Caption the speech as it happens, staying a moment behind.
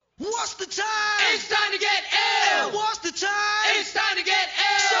what's the time? It's time to get ill. And what's the time? It's time to get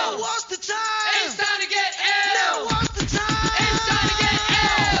ill. So what's the time? It's time to get ill. Now what's the time? It's time to get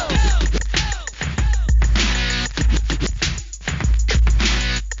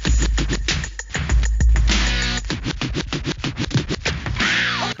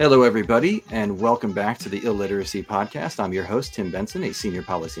ill. Hello, everybody, and welcome back to the Illiteracy Podcast. I'm your host, Tim Benson, a senior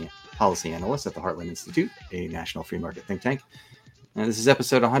policy analyst at the Heartland Institute, a national free market think tank. And this is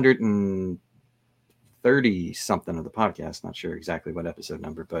episode 130-something of the podcast. Not sure exactly what episode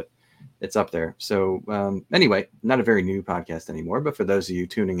number, but it's up there. So anyway, not a very new podcast anymore, but for those of you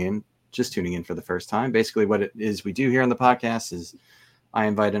tuning in for the first time, basically what it is we do here on the podcast is I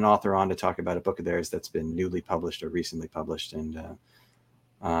invite an author on to talk about a book of theirs that's been newly published or recently published, and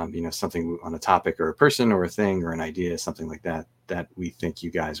something on a topic or a person or a thing or an idea, something like that we think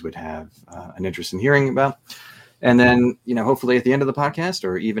you guys would have an interest in hearing about. And then, hopefully at the end of the podcast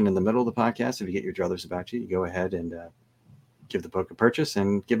or even in the middle of the podcast, if you get your druthers about you go ahead and give the book a purchase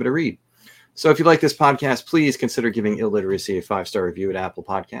and give it a read. So if you like this podcast, please consider giving Illiteracy a 5-star review at Apple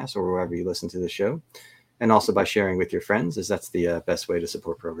Podcasts or wherever you listen to the show. And also by sharing with your friends, as that's the best way to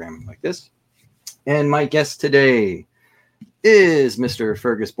support programming like this. And my guest today is Mr.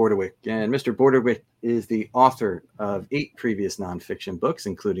 Fergus Bordewich. And Mr. Bordewich is the author of 8 previous nonfiction books,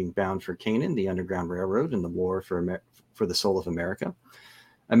 including Bound for Canaan, The Underground Railroad, and the War for the Soul of America,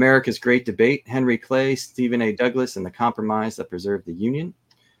 America's Great Debate, Henry Clay, Stephen A. Douglas, and the Compromise That Preserved the Union,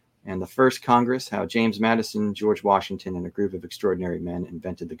 and the First Congress, How James Madison, George Washington, and a Group of Extraordinary Men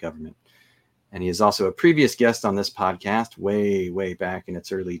Invented the Government. And he is also a previous guest on this podcast way, way back in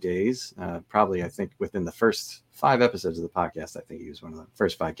its early days. Probably, I think, within the first 5 episodes of the podcast, I think he was one of the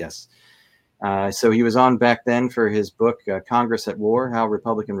first 5 guests. So he was on back then for his book, Congress at War, How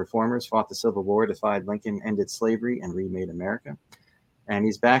Republican Reformers Fought the Civil War, Defied Lincoln, Ended Slavery, and Remade America. And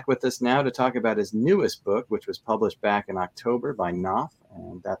he's back with us now to talk about his newest book, which was published back in October by Knopf.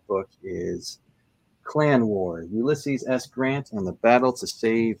 And that book is Klan War, Ulysses S. Grant and the Battle to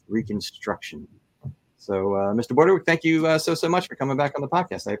Save Reconstruction. So, Mr. Bordewich, thank you so much for coming back on the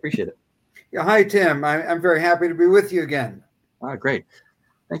podcast. I appreciate it. Yeah, hi, Tim. I'm very happy to be with you again. Great.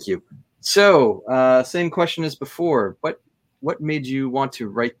 Thank you. So, same question as before. What made you want to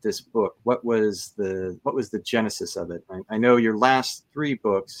write this book? What was the genesis of it? I know your last 3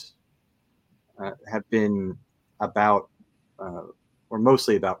 books have been about, or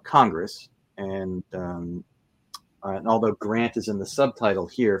mostly about Congress. And although Grant is in the subtitle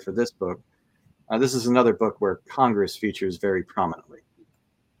here for this book, this is another book where Congress features very prominently.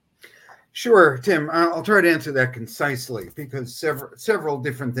 Sure, Tim. I'll try to answer that concisely because several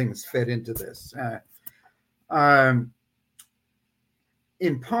different things fed into this.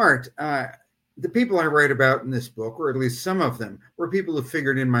 In part, the people I write about in this book, or at least some of them, were people who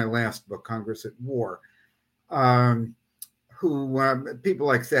figured in my last book, Congress at War. People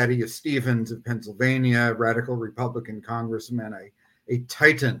like Thaddeus Stevens of Pennsylvania, radical Republican congressman, a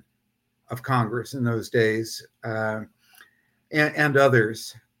titan of Congress in those days, and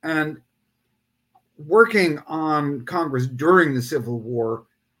others. And working on Congress during the Civil War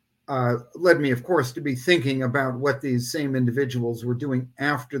led me, of course, to be thinking about what these same individuals were doing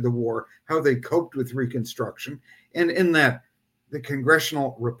after the war, how they coped with Reconstruction. And in that, the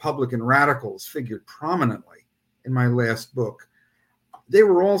congressional Republican radicals figured prominently in my last book. They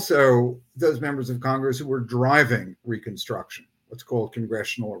were also those members of Congress who were driving Reconstruction, what's called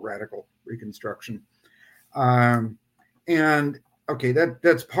congressional or radical Reconstruction. That's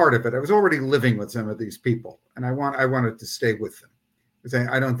part of it. I was already living with some of these people, and I wanted to stay with them because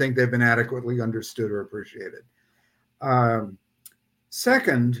I don't think they've been adequately understood or appreciated.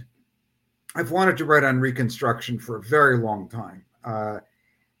 Second, I've wanted to write on Reconstruction for a very long time.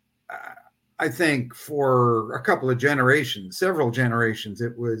 I think for a couple of generations, several generations,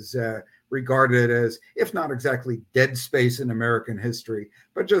 it was regarded as, if not exactly dead space in American history,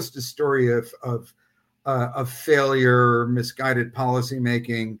 but just a story of failure, misguided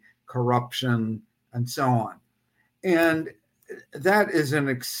policymaking, corruption, and so on. And that is an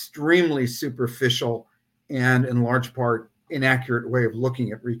extremely superficial and, in large part, inaccurate way of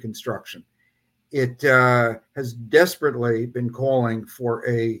looking at Reconstruction. It has desperately been calling for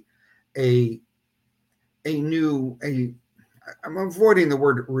I'm avoiding the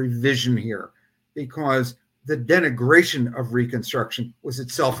word revision here because the denigration of Reconstruction was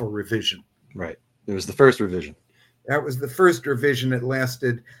itself a revision. Right. It was the first revision. That was the first revision. It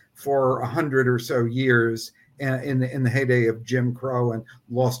lasted for 100 or so years in the heyday of Jim Crow and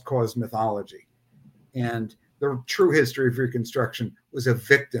Lost Cause mythology. And the true history of Reconstruction was a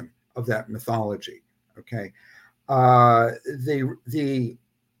victim of that mythology. Okay. The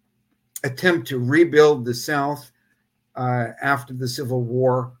attempt to rebuild the South after the Civil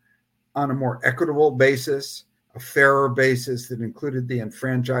War on a more equitable basis, a fairer basis that included the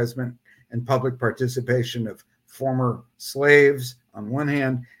enfranchisement and public participation of former slaves on one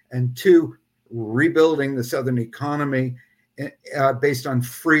hand, and two, rebuilding the Southern economy based on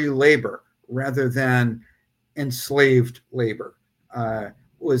free labor rather than enslaved labor,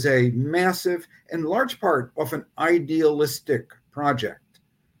 was a massive, in large part, often idealistic project.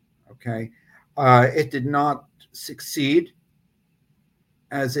 Okay, it did not succeed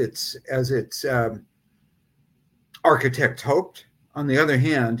as its architect hoped. On the other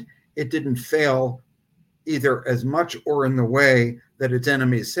hand, it didn't fail either as much or in the way that its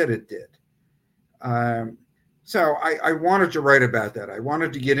enemies said it did. So I wanted to write about that. I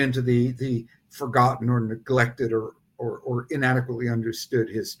wanted to get into the forgotten or neglected or inadequately understood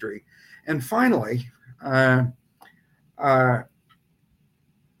history. And finally,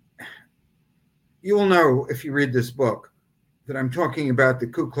 you will know if you read this book that I'm talking about the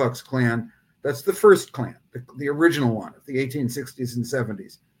Ku Klux Klan. That's the first Klan, the original one of the 1860s and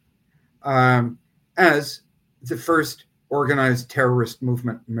 70s, as the first organized terrorist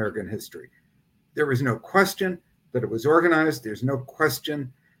movement in American history. There is no question that it was organized. There's no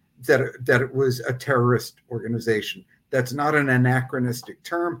question that it was a terrorist organization. That's not an anachronistic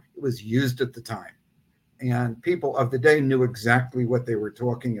term. It was used at the time. And people of the day knew exactly what they were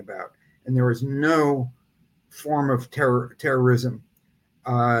talking about. And there was no form of terrorism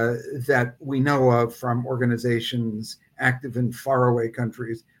that we know of from organizations active in faraway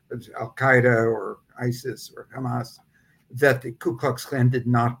countries, Al-Qaeda or ISIS or Hamas, that the Ku Klux Klan did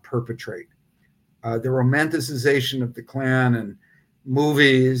not perpetrate. The romanticization of the Klan and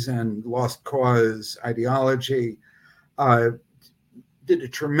movies and lost cause ideology did a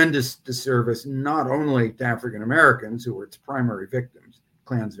tremendous disservice not only to African Americans, who were its primary victims,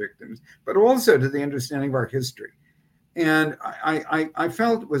 Klan's victims, but also to the understanding of our history. And I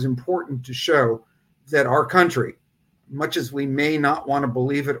felt it was important to show that our country, much as we may not want to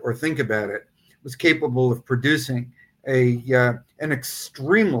believe it or think about it, was capable of producing an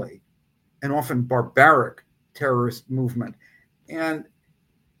extremely and often barbaric terrorist movement. And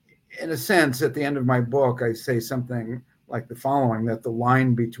in a sense, at the end of my book, I say something like the following, that the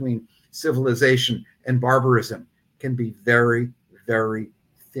line between civilization and barbarism can be very, very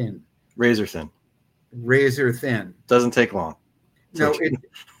thin. Razor thin. Razor thin. Doesn't take long. No,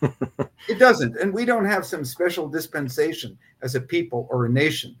 it doesn't. And we don't have some special dispensation as a people or a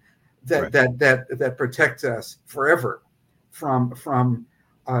nation that protects us forever from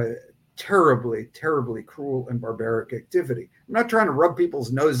terribly, terribly cruel and barbaric activity. I'm not trying to rub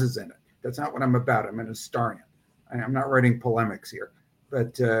people's noses in it. That's not what I'm about. I'm an historian. I'm not writing polemics here,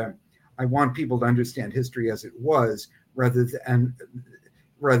 but I want people to understand history as it was, rather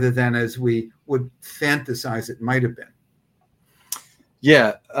than as we would fantasize it might have been.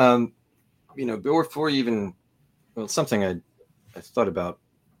 Yeah, before you even, something I thought about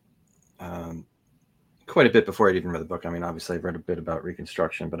quite a bit before I'd even read the book. I mean, obviously I've read a bit about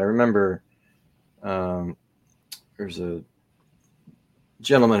Reconstruction, but I remember there's a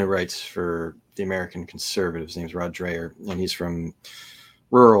gentleman who writes for the American Conservative. His name's Rod Dreher, and he's from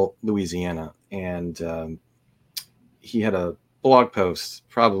rural Louisiana. And he had a blog post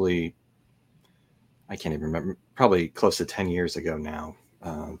probably, I can't even remember, probably close to 10 years ago now,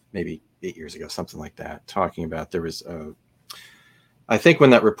 maybe 8 years ago, something like that, talking about there was I think when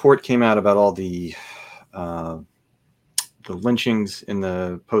that report came out about all the lynchings in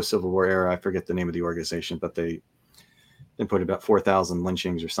the post-Civil War era, I forget the name of the organization, but they put about 4,000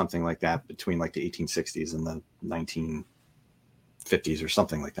 lynchings or something like that between like the 1860s and the 1950s or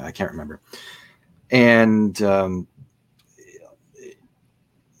something like that. I can't remember. And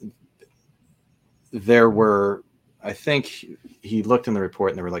there were, I think he looked in the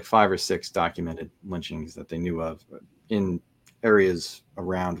report and there were like 5 or 6 documented lynchings that they knew of in areas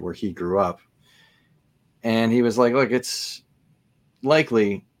around where he grew up. And he was like, look, it's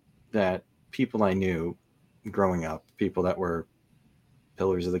likely that people I knew growing up, people that were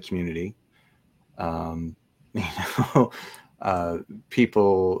pillars of the community,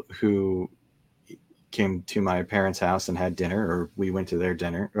 people who came to my parents' house and had dinner, or we went to their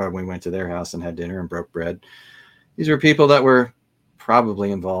dinner, or we went to their house and had dinner and broke bread. These were people that were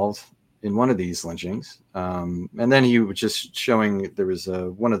probably involved in one of these lynchings. And then he was just showing, there was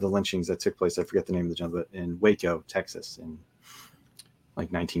one of the lynchings that took place, I forget the name of the gentleman, in Waco, Texas, in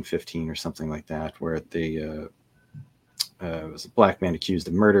like 1915 or something like that, where it was a black man accused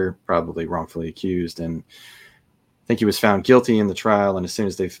of murder, probably wrongfully accused. And I think he was found guilty in the trial. And as soon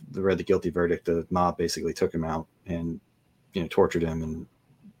as they read the guilty verdict, the mob basically took him out and, tortured him and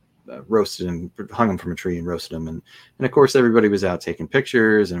roasted him, hung him from a tree and roasted him. And of course, everybody was out taking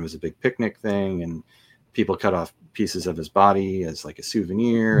pictures, and it was a big picnic thing. And people cut off pieces of his body as like a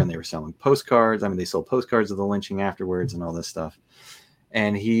souvenir, and they were selling postcards. I mean, they sold postcards of the lynching afterwards and all this stuff.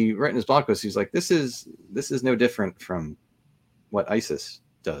 And he, right in his blog post, he's like, this is no different from what ISIS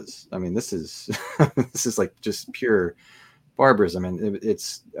does. I mean, this is this is like just pure barbarism. And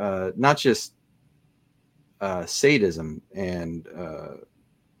it's not just sadism and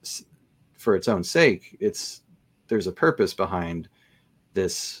for its own sake. There's a purpose behind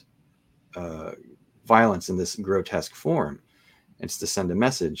this violence in this grotesque form. It's to send a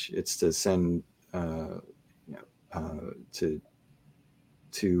message. It's to send to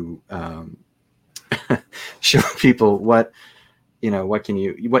show people what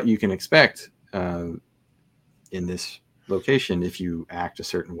you can expect in this location if you act a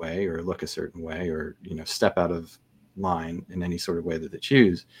certain way or look a certain way or step out of line in any sort of way that they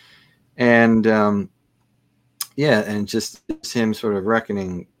choose. And and just him sort of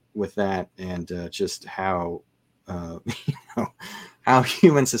reckoning with that, and just how how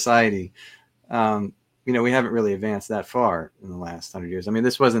human society we haven't really advanced that far in the last 100 years. I mean,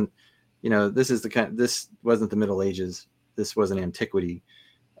 this wasn't this wasn't the Middle Ages. This wasn't antiquity.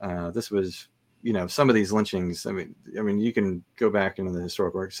 This was some of these lynchings. I mean, you can go back into the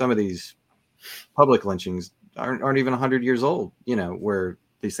historical work. Some of these public lynchings aren't even 100 years old. Where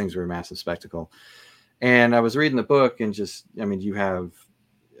these things were a massive spectacle. And I was reading the book, and just you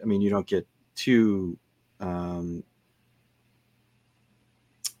don't get too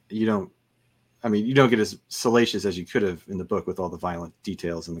you don't get as salacious as you could have in the book with all the violent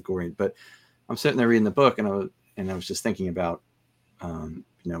details and the gory. But I'm sitting there reading the book, and I was just thinking about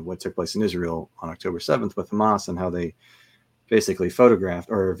what took place in Israel on October 7th with Hamas, and how they basically photographed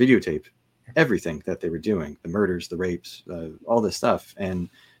or videotaped everything that they were doing, the murders, the rapes, all this stuff. And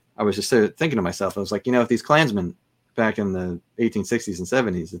I was just thinking to myself, I was like, if these Klansmen back in the 1860s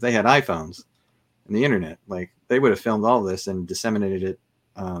and 70s, if they had iPhones and the internet, like, they would have filmed all this and disseminated it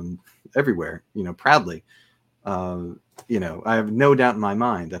everywhere, proudly. I have no doubt in my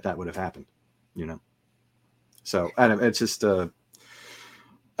mind that would have happened, So it's just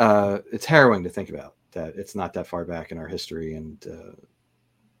it's harrowing to think about that it's not that far back in our history, and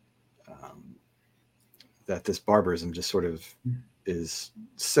that this barbarism just sort of is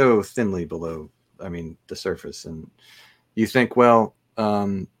so thinly below, the surface. And you think, well,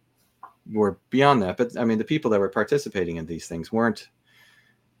 we're beyond that. But the people that were participating in these things weren't,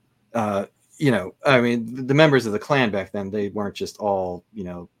 the members of the Klan back then, they weren't just all,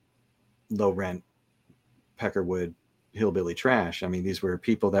 low rent, Peckerwood, hillbilly trash. These were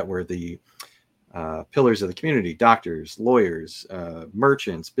people that were the pillars of the community: doctors, lawyers,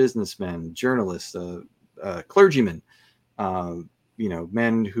 merchants, businessmen, journalists, clergymen,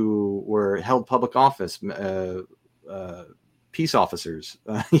 men who held public office, peace officers.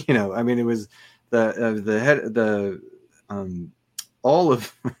 It was the head, all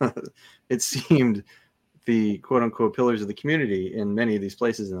of it seemed the quote unquote pillars of the community in many of these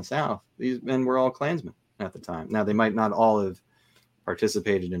places in the South. These men were all Klansmen at the time. Now, they might not all have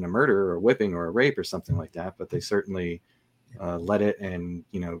participated in a murder or whipping or a rape or something like that, but they certainly led it and,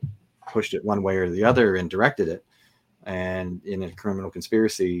 pushed it one way or the other and directed it. And in a criminal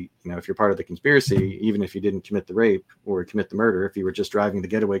conspiracy, if you're part of the conspiracy, even if you didn't commit the rape or commit the murder, if you were just driving the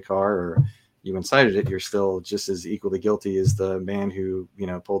getaway car or you incited it, you're still just as equally guilty as the man who,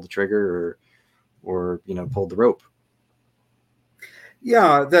 pulled the trigger or pulled the rope.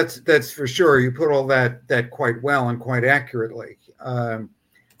 Yeah, that's for sure. You put all that quite well and quite accurately.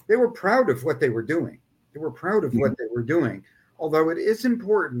 They were proud of what they were doing. What they were doing. Although it is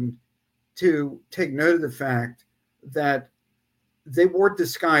important to take note of the fact that they wore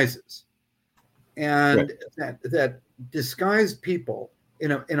disguises, and that disguised people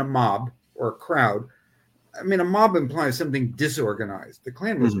in a mob or a crowd. A mob implies something disorganized. The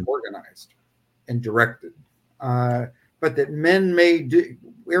Klan was organized and directed. But that men may do,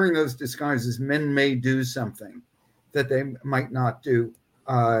 wearing those disguises, men may do something that they might not do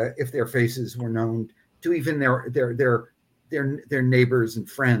if their faces were known to even their neighbors and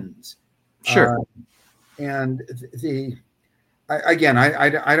friends. Sure. And I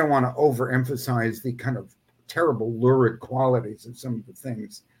don't want to overemphasize the kind of terrible, lurid qualities of some of the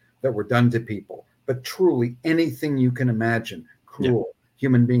things that were done to people, but truly anything you can imagine, cruel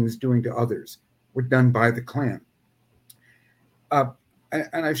human beings doing to others, were done by the Klan.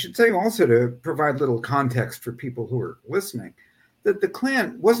 And I should say also, to provide little context for people who are listening, that the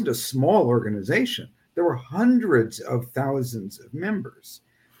Klan wasn't a small organization. There were hundreds of thousands of members,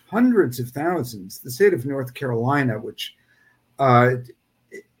 hundreds of thousands. The state of North Carolina, which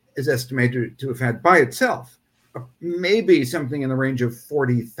is estimated to have had by itself maybe something in the range of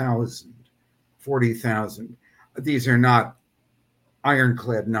 40,000. 40,000. These are not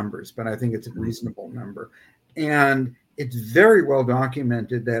ironclad numbers, but I think it's a reasonable number. And it's very well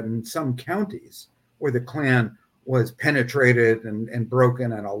documented that in some counties where the Klan was penetrated and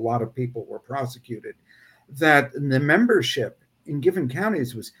broken and a lot of people were prosecuted, that the membership in given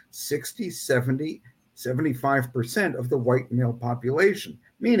counties was 60, 70, 75% of the white male population,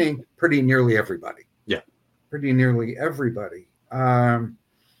 meaning pretty nearly everybody. Yeah. Pretty nearly everybody.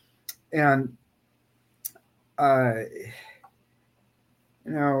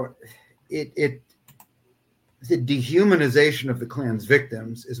 The dehumanization of the Klan's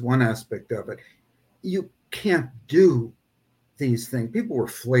victims is one aspect of it. You can't do these things. People were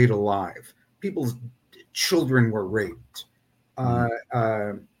flayed alive. People's children were raped.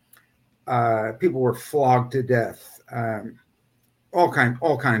 People were flogged to death. All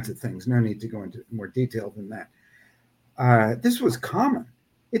kinds of things. No need to go into more detail than that. This was common.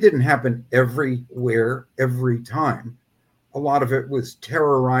 It didn't happen everywhere, every time. A lot of it was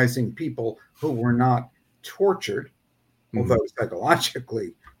terrorizing people who were not tortured, although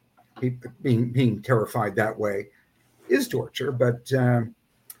psychologically being terrified that way is torture. But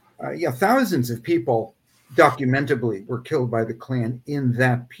thousands of people documentably were killed by the Klan in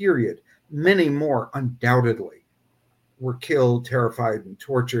that period. Many more undoubtedly were killed, terrified, and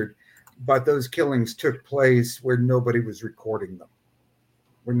tortured. But those killings took place where nobody was recording them.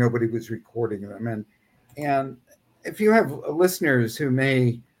 And if you have listeners who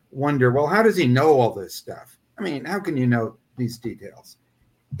may wonder, well, how does he know all this stuff? I mean, how can you know these details?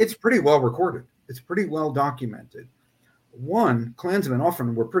 It's pretty well recorded. It's pretty well documented. One, Klansmen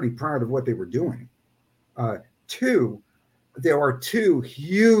often were pretty proud of what they were doing. Two, there are two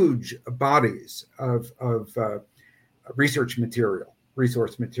huge bodies of resource material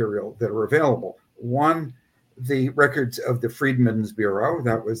that are available. One, the records of the Freedmen's Bureau.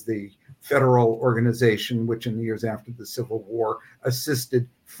 That was the federal organization which in the years after the Civil War assisted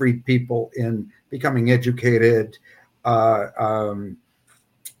freed people in becoming educated,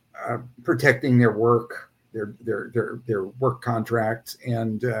 protecting their work, their work contracts,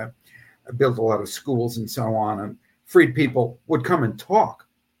 and built a lot of schools and so on. And freed people would come and talk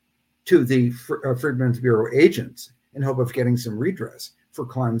to the Freedmen's Bureau agents in hope of getting some redress for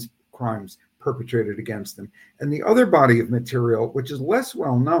crimes perpetrated against them. And the other body of material, which is less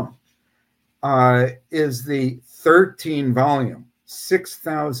well known, is the 13-volume,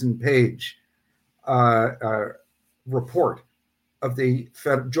 6,000-page report of the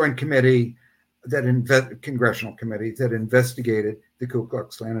Joint Committee Congressional Committee that investigated the Ku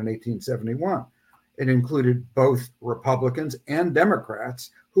Klux Klan in 1871. It included both Republicans and Democrats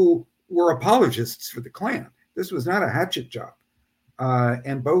who were apologists for the Klan. This was not a hatchet job.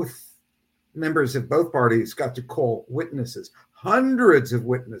 And both members of both parties got to call witnesses. Hundreds of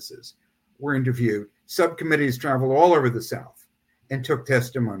witnesses were interviewed. Subcommittees traveled all over the South and took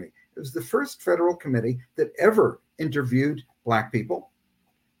testimony. It was the first federal committee that ever interviewed Black people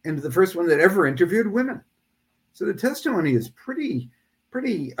and the first one that ever interviewed women. So the testimony is pretty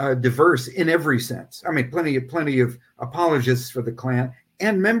diverse in every sense. I mean, plenty of apologists for the Klan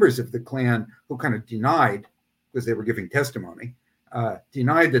and members of the Klan who kind of denied, because they were giving testimony,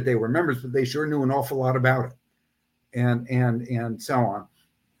 denied that they were members, but they sure knew an awful lot about it, and so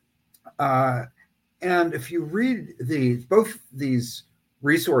on. And if you read both these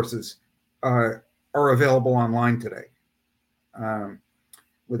resources are available online today,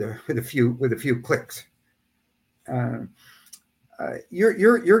 with a few clicks.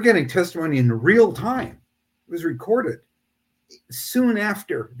 You're getting testimony in real time. It was recorded soon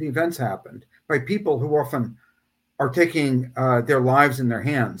after the events happened by people who often are taking their lives in their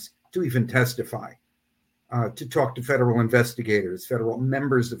hands to even testify, to talk to federal investigators, federal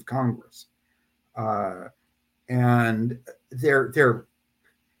members of Congress, and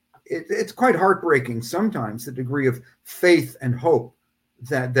it's quite heartbreaking sometimes, the degree of faith and hope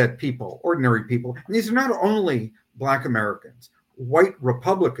that people, ordinary people, and these are not only Black Americans, white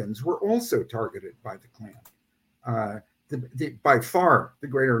Republicans were also targeted by the Klan. By far the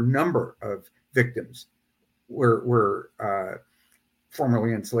greater number of victims were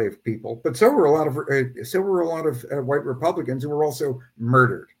formerly enslaved people, but so were a lot of white Republicans who were also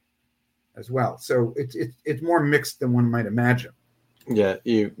murdered as well. So it's more mixed than one might imagine. Yeah,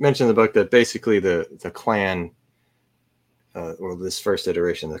 you mentioned in the book that basically the Klan, or this first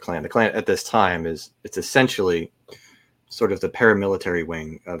iteration of the Klan at this time it's essentially sort of the paramilitary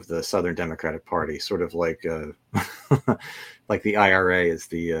wing of the Southern Democratic Party, sort of like like the IRA is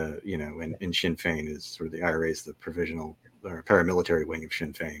the and Sinn Féin is sort of the IRA is the provisional paramilitary wing of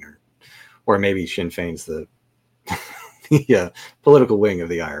Sinn Féin, or maybe Sinn Féin's the the political wing of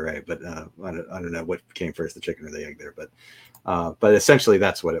the IRA. But I don't know what came first, the chicken or the egg there. But essentially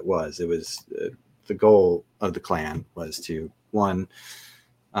that's what it was. It was the goal of the Klan was to, one,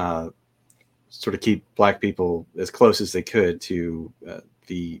 sort of keep Black people as close as they could to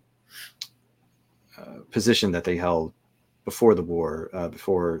the position that they held before the war,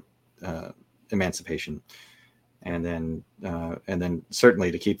 before emancipation, and then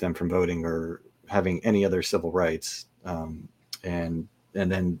certainly to keep them from voting or having any other civil rights. And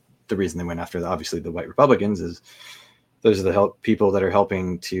then the reason they went after obviously the white Republicans is those are the people that are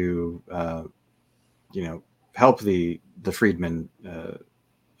helping to help the freedmen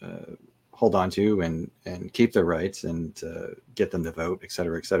hold on to and keep their rights and get them to vote, et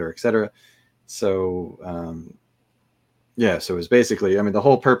cetera, et cetera, et cetera. So so it's basically, I mean, the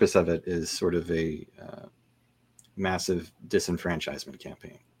whole purpose of it is sort of a massive disenfranchisement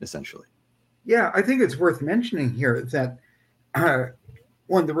campaign, essentially. Yeah, I think it's worth mentioning here that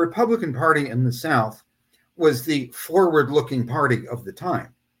when the Republican Party in the South was the forward-looking party of the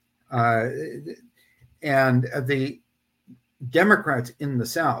time, and the Democrats in the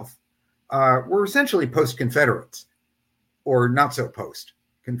South were essentially post-Confederates, or not so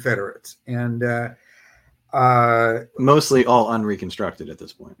post-Confederates, and mostly all unreconstructed at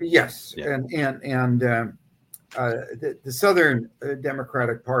this point. Yes, yeah. and the Southern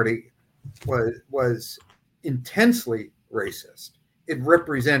Democratic Party was intensely racist. It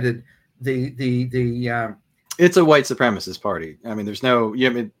represented the it's a white supremacist party. I mean, there's no. I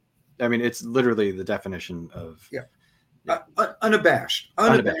mean, it's literally the definition of unabashed.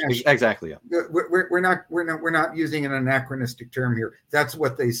 Exactly. Yeah. We're not using an anachronistic term here. That's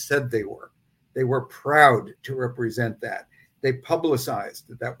what they said they were. They were proud to represent that. They publicized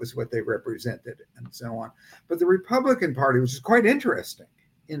that was what they represented, and so on. But the Republican Party, which is quite interesting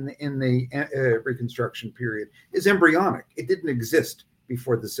in the Reconstruction period, is embryonic. It didn't exist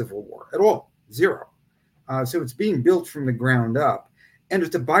before the Civil War at all, zero. So it's being built from the ground up, and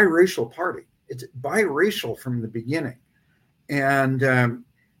it's a biracial party. It's biracial from the beginning, and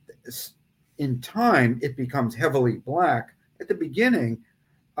in time it becomes heavily Black at the beginning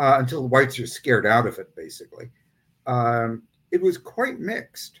until the whites are scared out of it, basically. It was quite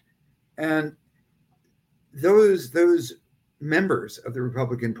mixed, and those members of the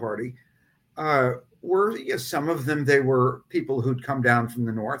Republican Party were, some of them, they were people who'd come down from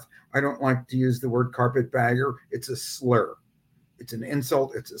the North. I don't like to use the word carpetbagger. It's a slur. It's an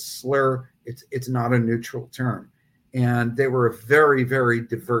insult. It's a slur. It's not a neutral term. And they were a very, very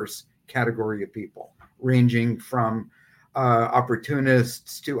diverse category of people, ranging from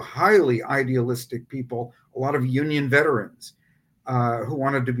opportunists to highly idealistic people, a lot of Union veterans who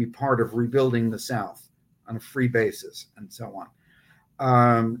wanted to be part of rebuilding the South on a free basis, and so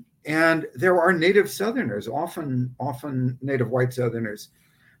on. And there are native Southerners, often native white Southerners,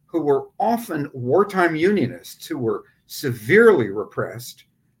 who were often wartime Unionists who were severely repressed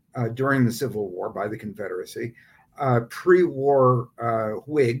during the Civil War by the Confederacy, pre-war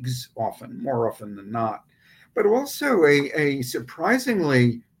Whigs, more often than not, but also a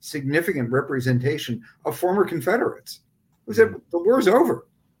surprisingly significant representation of former Confederates who said, the war's over,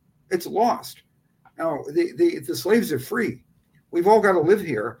 it's lost. Now the slaves are free. We've all got to live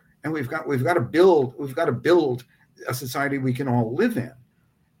here, and we've got to build a society we can all live in.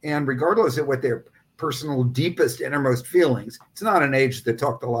 And regardless of what their personal, deepest, innermost feelings, it's not an age that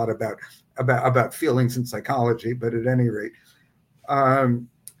talked a lot about feelings and psychology, but at any rate, I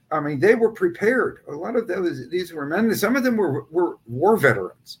mean, they were prepared. A lot of these were men. Some of them were war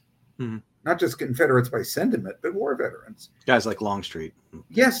veterans, not just Confederates by sentiment, but war veterans. Guys like Longstreet.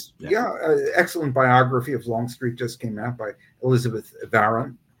 Yes, excellent biography of Longstreet just came out by Elizabeth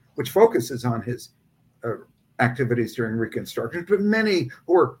Varron, which focuses on his activities during Reconstruction, but many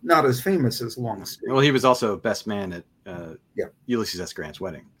who are not as famous as Longstreet. Well, he was also best man at Ulysses S. Grant's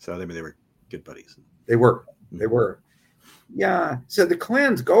wedding, so they were good buddies. They were. Yeah. So the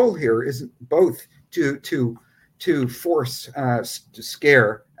Klan's goal here is both to force to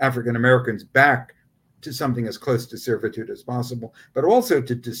scare African Americans back to something as close to servitude as possible, but also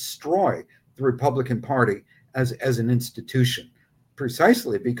to destroy the Republican Party as an institution,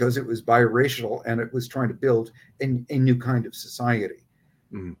 precisely because it was biracial and it was trying to build a new kind of society.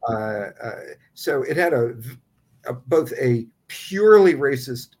 So it had both a purely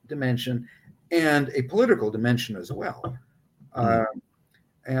racist dimension and a political dimension as well.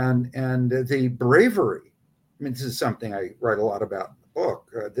 And the bravery, I mean, this is something I write a lot about in the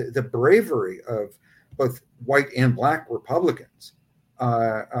book, the bravery of both white and Black Republicans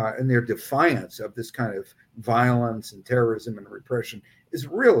and their defiance of this kind of violence and terrorism and repression is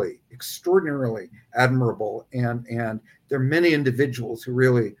really extraordinarily admirable. And there are many individuals who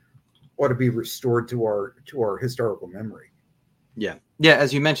really ought to be restored to our historical memory. Yeah.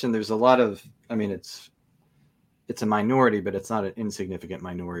 As you mentioned, there's a lot of. I mean, it's a minority, but it's not an insignificant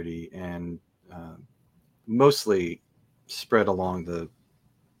minority, and mostly spread along the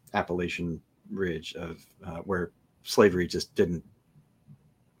Appalachian Ridge of where slavery just didn't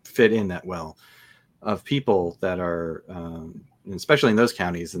fit in that well, of people that are, especially in those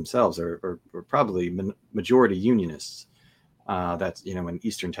counties themselves, are probably majority Unionists. That's, in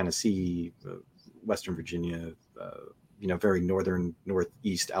Eastern Tennessee, Western Virginia, very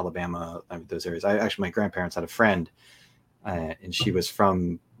northeast Alabama, those areas. My grandparents had a friend, and she was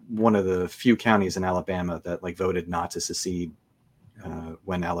from one of the few counties in Alabama that voted not to secede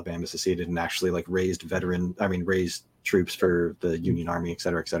when Alabama seceded, and actually raised troops for the Union Army, et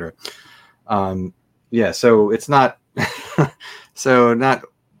cetera, et cetera. So it's not, so not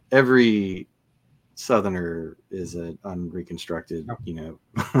every Southerner is an unreconstructed,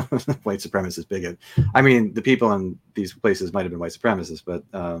 white supremacist bigot. I mean, the people in these places might have been white supremacists,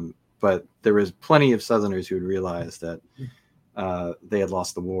 but there was plenty of Southerners who had realized that they had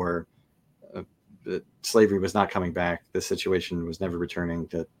lost the war, that slavery was not coming back, the situation was never returning,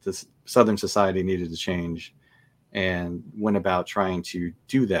 that this Southern society needed to change, and went about trying to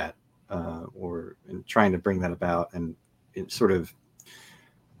do that, or trying to bring that about, and it sort of,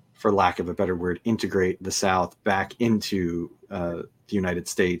 for lack of a better word, integrate the South back into the United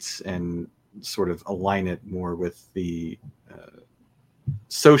States and sort of align it more with the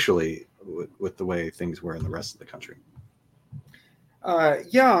socially with the way things were in the rest of the country.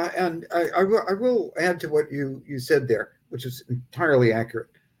 And I will add to what you said there, which is entirely accurate,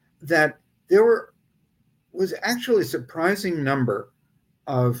 that there was actually a surprising number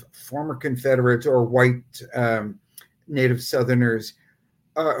of former Confederates or white native Southerners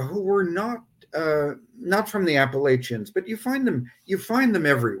who were not from the Appalachians, but you find them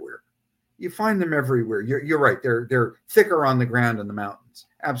everywhere. You find them everywhere. You're right. They're thicker on the ground in the mountains.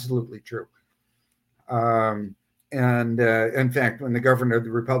 Absolutely true. And in fact, when the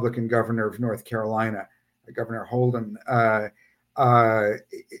Republican governor of North Carolina, Governor Holden,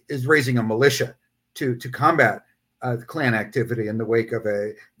 is raising a militia to combat the Klan activity in the wake of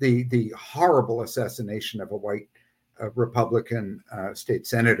the horrible assassination of a white Republican state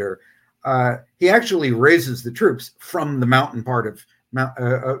senator, he actually raises the troops from the mountain part of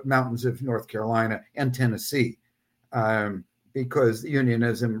mountains of North Carolina and Tennessee, because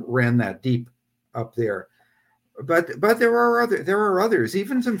unionism ran that deep up there. But there are others,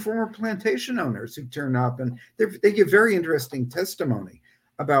 even some former plantation owners who turn up, and they give very interesting testimony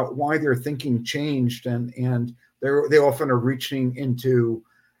about why their thinking changed, and they often are reaching into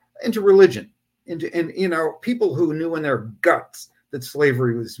religion, into people who knew in their guts that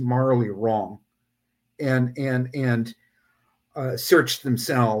slavery was morally wrong, and searched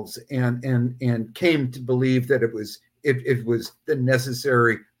themselves and came to believe that it was the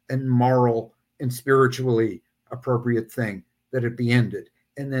necessary and moral and spiritually appropriate thing that it be ended,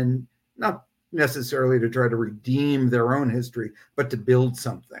 and then not necessarily to try to redeem their own history, but to build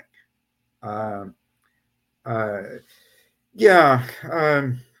something. And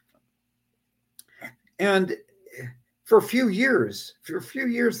for a few years,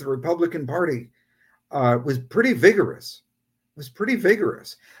 the Republican Party was pretty vigorous.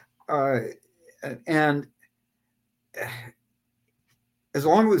 And as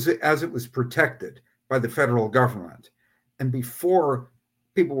long as it was protected by the federal government, and before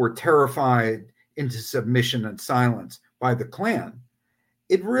people were terrified into submission and silence by the Klan,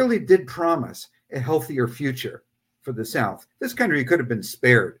 it really did promise a healthier future for the South. This country could have been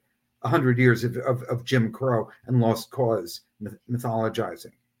spared 100 years of Jim Crow and lost cause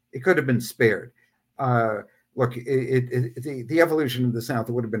mythologizing. It could have been spared. Look, the evolution of the South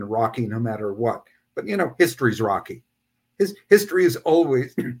would have been rocky no matter what. But history's rocky. History is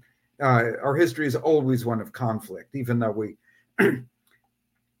always our history is always one of conflict, even though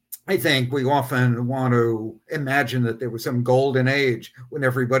I think we often want to imagine that there was some golden age when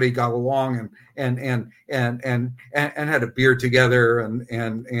everybody got along and had a beer together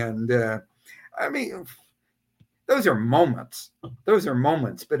and I mean, those are moments,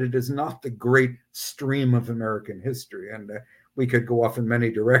 but it is not the great stream of American history, and we could go off in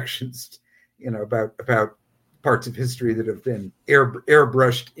many directions, about parts of history that have been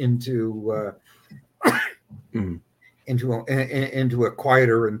airbrushed into into a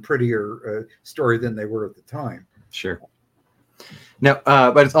quieter and prettier story than they were at the time. Sure. No,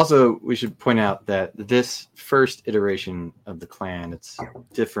 but it's also, we should point out that this first iteration of the Klan, it's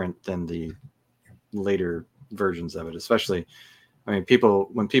different than the later versions of it, especially, I mean,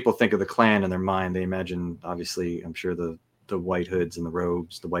 when people think of the Klan in their mind, they imagine, obviously, I'm sure the white hoods and the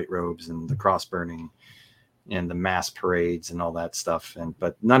robes, the white robes and the cross burning and the mass parades and all that stuff.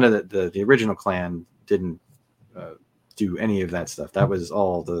 But none of the original Klan didn't do any of that stuff. That was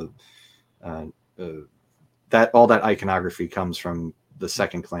all all that iconography comes from the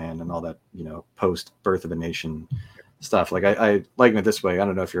second Klan and all that, post Birth of a Nation stuff. Like I liken it this way. I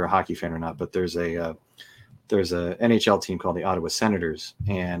don't know if you're a hockey fan or not, but there's a NHL team called the Ottawa Senators,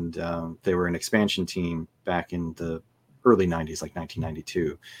 and they were an expansion team back in the early 90s, like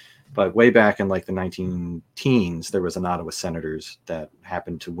 1992. But way back in like the 19-teens, there was an Ottawa Senators that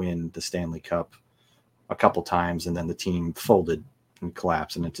happened to win the Stanley Cup a couple times, and then the team folded and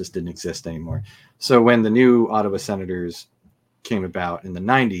collapsed, and it just didn't exist anymore. So when the new Ottawa Senators came about in the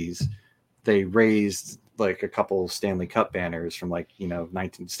 90s, they raised like a couple Stanley Cup banners from like,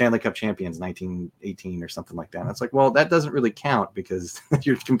 19 Stanley Cup champions, 1918 or something like that. And it's like, well, that doesn't really count because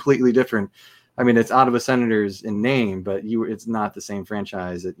you're completely different. I mean, it's Ottawa Senators in name, but it's not the same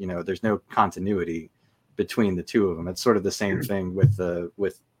franchise. There's no continuity between the two of them. It's sort of the same thing with the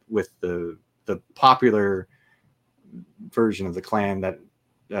popular version of the Klan that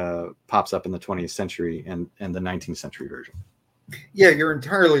pops up in the 20th century and the 19th century version. Yeah, you're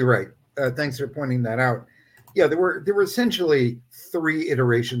entirely right. Thanks for pointing that out. Yeah, there were essentially 3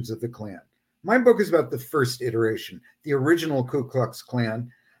 iterations of the Klan. My book is about the first iteration, the original Ku Klux Klan.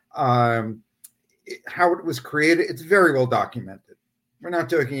 How it was created, it's very well documented. We're not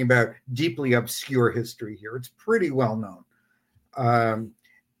talking about deeply obscure history here. It's pretty well known.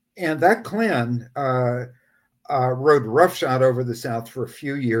 And that Klan rode roughshod over the South for a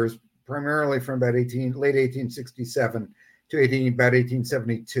few years, primarily from about late 1867 to about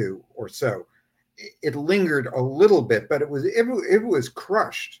 1872 or so. It lingered a little bit, but it was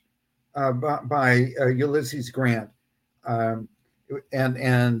crushed by Ulysses Grant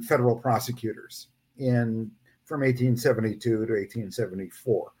and federal prosecutors from 1872 to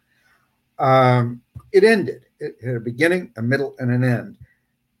 1874. It ended. It had a beginning, a middle, and an end.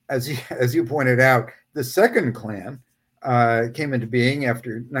 As you pointed out, the second Klan came into being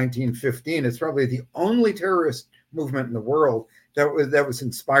after 1915. It's probably the only terrorist movement in the world that was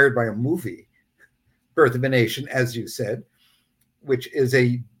inspired by a movie, Birth of a Nation, as you said, which is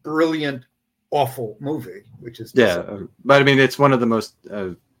a brilliant, awful movie. But I mean, it's one of the most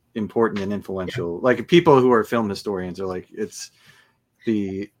important and influential. Yeah. Like, people who are film historians are like, it's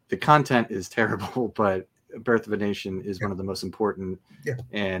the content is terrible, but Birth of a Nation is one of the most important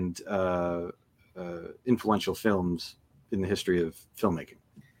and influential films in the history of filmmaking.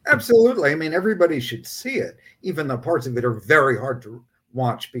 Absolutely. I mean, everybody should see it, even though parts of it are very hard to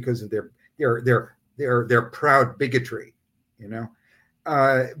watch because of their proud bigotry,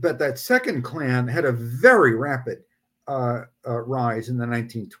 But that second Klan had a very rapid rise in the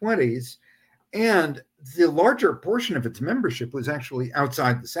 1920s, and the larger portion of its membership was actually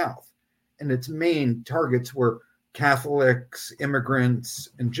outside the South, and its main targets were Catholics, immigrants,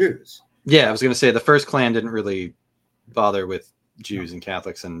 and Jews. Yeah, I was going to say the first Klan didn't really bother with Jews and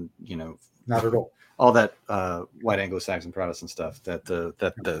Catholics and not at all that white Anglo-Saxon Protestant stuff that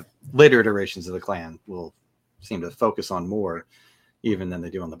the later iterations of the Klan will seem to focus on more even than they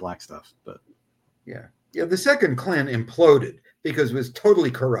do on the black stuff. But the second Klan imploded because it was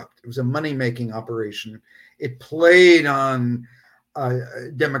totally corrupt. It was a money-making operation. It played on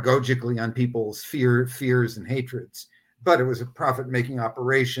demagogically on people's fears and hatreds, but it was a profit-making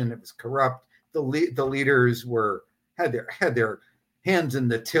operation. It was corrupt. The leaders had their hands in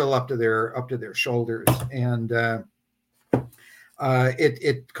the till up to their shoulders, and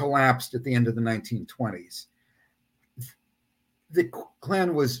it collapsed at the end of the 1920s. The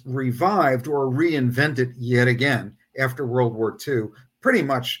Klan was revived or reinvented yet again after World War II, pretty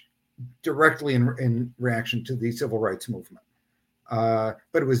much directly in reaction to the civil rights movement. But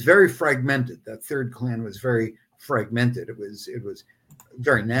it was very fragmented. That third Klan was very fragmented. It was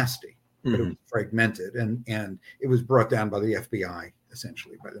very nasty, but it was fragmented, and it was brought down by the FBI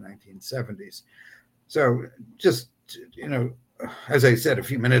essentially by the 1970s. So just, as I said a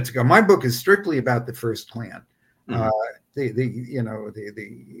few minutes ago, my book is strictly about the first Klan, the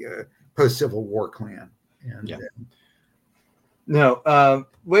post-Civil War Klan.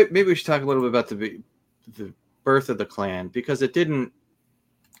 Maybe we should talk a little bit about the birth of the Klan, because it didn't,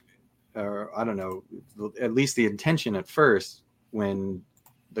 I don't know, at least the intention at first when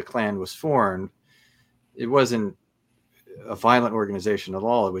the Klan was formed, it wasn't a violent organization at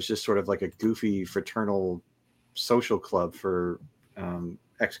all. It was just sort of like a goofy fraternal social club for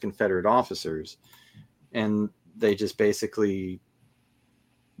ex-Confederate officers, and they just basically,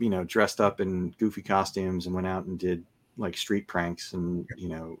 dressed up in goofy costumes and went out and did like street pranks and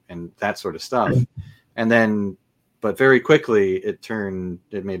and that sort of stuff. And then, but very quickly it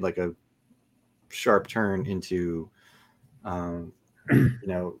made like a sharp turn into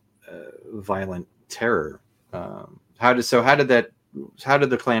violent terror. How did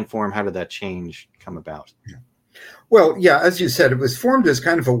the Klan form? How did that change come about? Well, yeah, as you said, it was formed as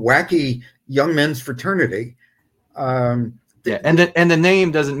kind of a wacky young men's fraternity. And the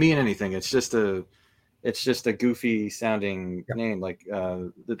name doesn't mean anything. It's just a goofy sounding name, like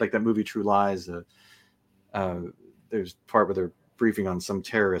that movie True Lies. There's part where they're briefing on some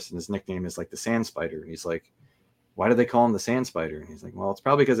terrorist, and his nickname is like the Sand Spider, and he's like, "Why do they call him the Sand Spider?" And he's like, "Well, it's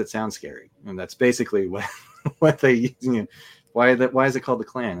probably because it sounds scary," and that's basically what they. Why is it called the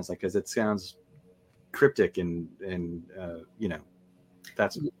Klan? It's like because it sounds cryptic and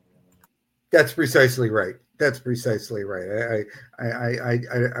that's precisely right. That's precisely right.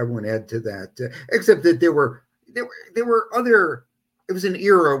 I won't add to that, except that there were other. It was an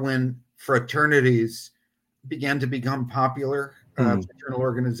era when fraternities began to become popular, fraternal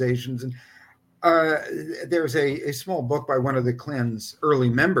organizations, and there's a small book by one of the Klan's early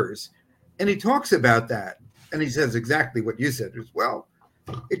members, and he talks about that, and he says exactly what you said as well.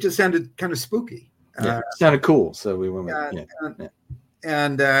 It just sounded kind of spooky. Yeah, it sounded cool, so we went with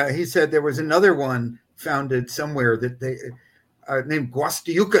And he said there was another one founded somewhere that they named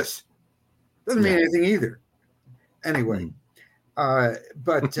Guastiucas. Doesn't mean anything either. Anyway,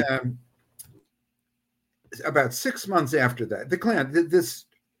 but about 6 months after that, the Klan,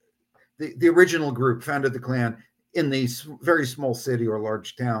 the original group founded the Klan in the very small city or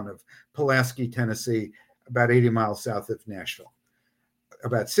large town of Pulaski, Tennessee, about 80 miles south of Nashville.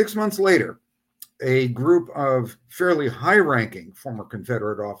 About 6 months later, a group of fairly high-ranking former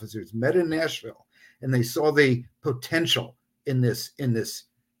Confederate officers met in Nashville, and they saw the potential in this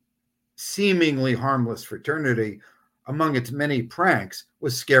seemingly harmless fraternity. Among its many pranks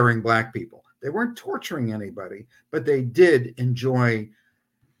was scaring Black people. They weren't torturing anybody, but they did enjoy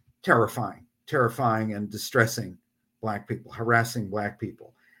terrifying and distressing Black people, harassing Black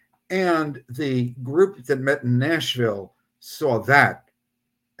people. And the group that met in Nashville saw that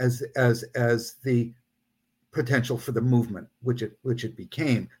as the potential for the movement, which it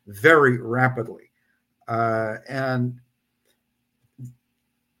became very rapidly. And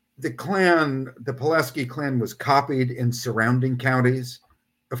the Klan, the Pulaski Klan, was copied in surrounding counties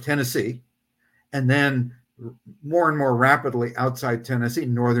of Tennessee, and then more and more rapidly outside Tennessee,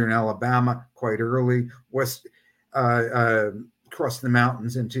 northern Alabama, quite early, west, across the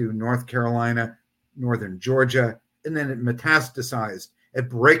mountains into North Carolina, northern Georgia, and then it metastasized at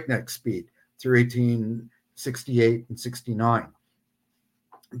breakneck speed through 1868 and 69.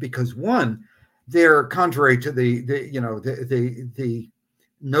 Because one, they're contrary to the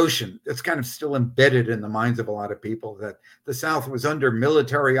notion that's kind of still embedded in the minds of a lot of people that the South was under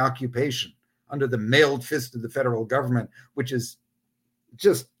military occupation, under the mailed fist of the federal government, which is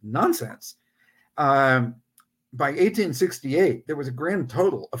just nonsense. By 1868, there was a grand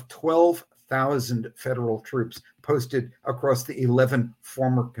total of 12,000 federal troops posted across the 11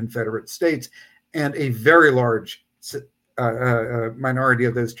 former Confederate states, and a very large minority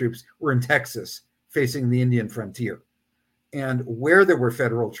of those troops were in Texas, facing the Indian frontier. And where there were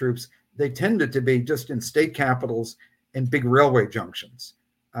federal troops, they tended to be just in state capitals and big railway junctions.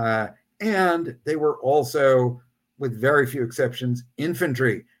 And they were also, with very few exceptions,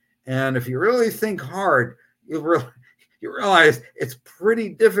 infantry. And if you really think hard, you realize it's pretty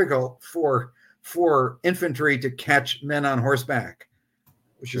difficult for infantry to catch men on horseback,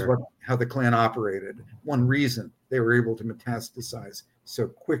 which is how the Klan operated. One reason they were able to metastasize so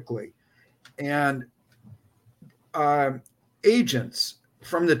quickly. And agents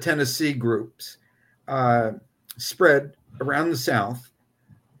from the Tennessee groups spread around the South.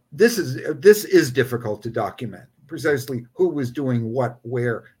 This is difficult to document precisely who was doing what,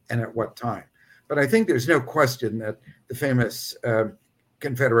 where, and at what time. But I think there's no question that the famous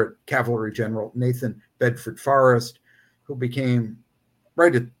Confederate cavalry general Nathan Bedford Forrest, who became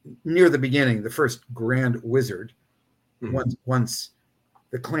near the beginning the first Grand Wizard, once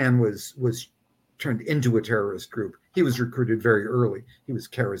the Klan was turned into a terrorist group, he was recruited very early. He was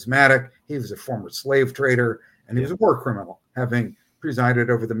charismatic. He was a former slave trader, and he was a war criminal, having presided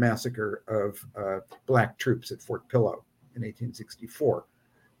over the massacre of Black troops at Fort Pillow in 1864.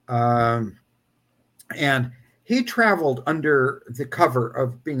 And he traveled under the cover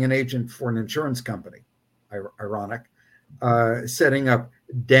of being an agent for an insurance company, ironic, setting up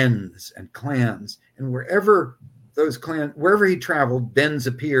dens and clans And wherever wherever he traveled, dens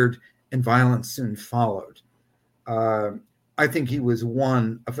appeared and violence soon followed. I think he was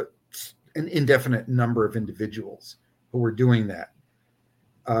one of an indefinite number of individuals who were doing that.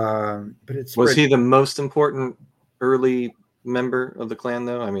 But was he the most important early member of the Klan,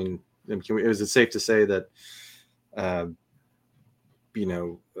 though? I mean, is it safe to say that, of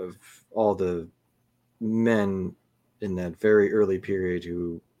all the men in that very early period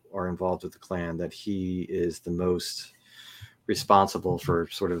who are involved with the Klan, that he is the most responsible for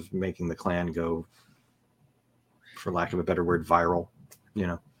sort of making the Klan go, for lack of a better word, viral,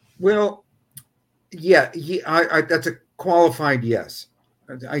 Well, yeah, that's a qualified yes.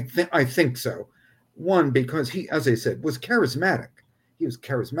 I think so. One, because he, as I said, was charismatic. He was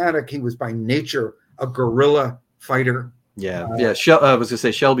charismatic. He was by nature a guerrilla fighter. Yeah. I was going to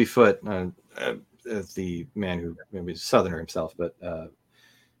say Shelby Foote, the man who maybe was a Southerner himself, but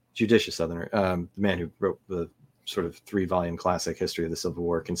judicious Southerner, the man who wrote the sort of 3-volume classic history of the Civil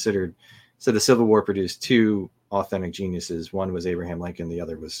War, said the Civil War produced two authentic geniuses. One was Abraham Lincoln, the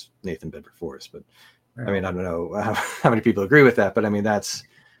other was Nathan Bedford Forrest. But I mean, I don't know how many people agree with that, but I mean, that's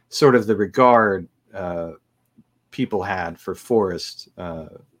sort of the regard people had for Forrest,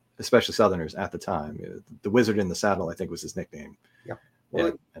 especially Southerners at the time. The Wizard in the Saddle, I think, was his nickname. Yeah.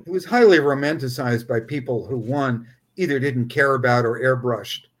 Well, it was highly romanticized by people who, one, either didn't care about or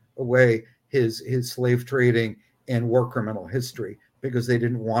airbrushed away his slave trading and war criminal history because they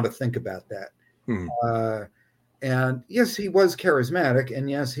didn't want to think about that. And yes, he was charismatic, and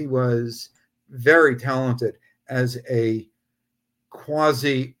yes, he was very talented as a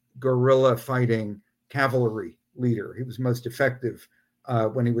quasi-guerrilla fighting cavalry leader. He was most effective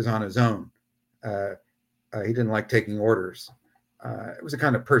when he was on his own. He didn't like taking orders. It was a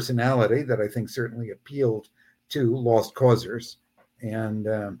kind of personality that I think certainly appealed to lost causers. And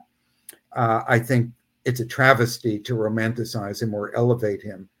I think it's a travesty to romanticize him or elevate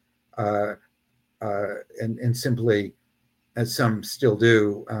him and simply, as some still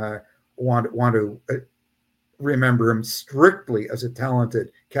do, want to remember him strictly as a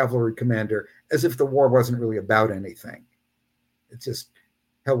talented cavalry commander, as if the war wasn't really about anything. It's just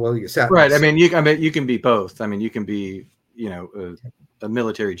how well you sat. Right. I mean, you can be both. I mean, you can be, a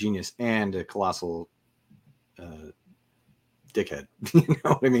military genius and a colossal dickhead. You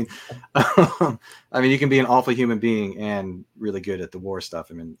know what I mean? I mean, you can be an awful human being and really good at the war stuff.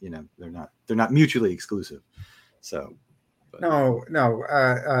 I mean, they're not mutually exclusive. So, but. No.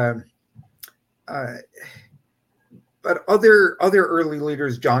 But other early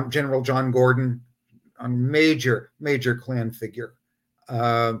leaders, General John Gordon, a major Klan figure,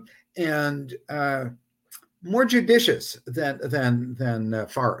 and more judicious than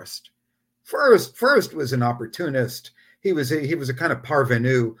Forrest. Forrest was an opportunist. He was a kind of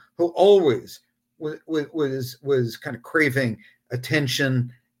parvenu who always was kind of craving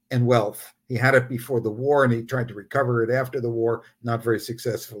attention and wealth. He had it before the war, and he tried to recover it after the war, not very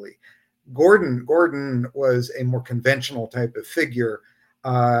successfully. Gordon was a more conventional type of figure,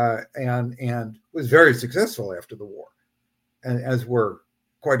 and was very successful after the war, and as were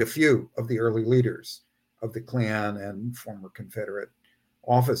quite a few of the early leaders of the Klan and former Confederate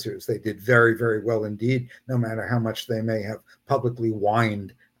officers. They did very, very well indeed, no matter how much they may have publicly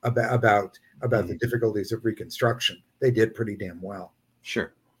whined about the difficulties of Reconstruction. They did pretty damn well.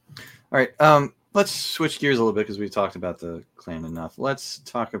 Sure. All right. Let's switch gears a little bit because we've talked about the Klan enough. Let's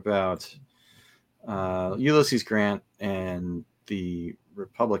talk about Ulysses Grant and the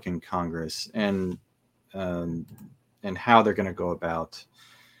Republican Congress and how they're going to go about.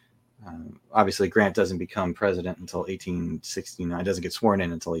 Obviously, Grant doesn't become president until 1869. Doesn't get sworn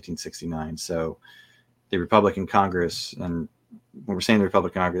in until 1869. So the Republican Congress, and when we're saying the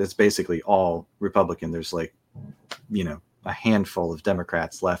Republican Congress, it's basically all Republican. There's a handful of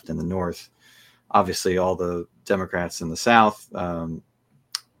Democrats left in the North. Obviously, all the Democrats in the South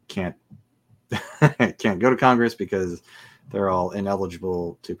can't go to Congress because they're all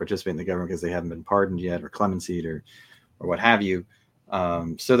ineligible to participate in the government because they haven't been pardoned yet or clemencied or what have you.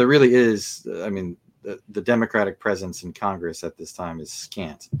 So there really is, I mean, the Democratic presence in Congress at this time is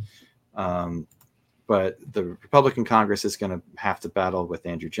scant. But the Republican Congress is going to have to battle with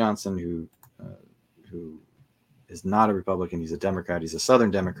Andrew Johnson, who is not a Republican. He's a Democrat. He's a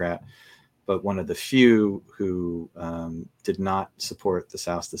Southern Democrat, but one of the few who did not support the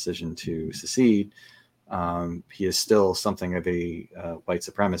South's decision to secede. He is still something of a white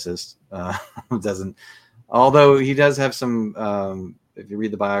supremacist. Although he does have some, if you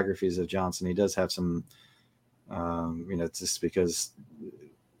read the biographies of Johnson, he does have some, just because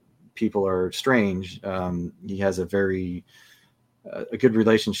people are strange. He has a very a good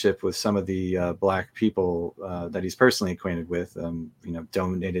relationship with some of the black people that he's personally acquainted with.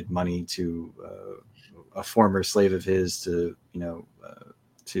 Donated money to a former slave of his to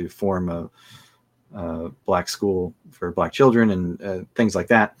form a black school for black children and things like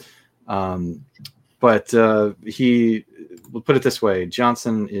that. But we'll put it this way: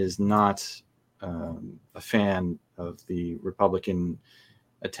 Johnson is not a fan of the Republican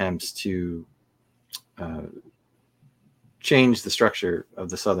attempts to change the structure of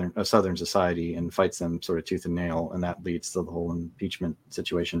the Southern society, and fights them sort of tooth and nail, and that leads to the whole impeachment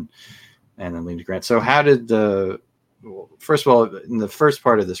situation, and then leading to Grant. So how did first of all, in the first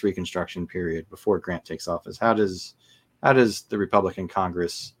part of this Reconstruction period before Grant takes office, how does the Republican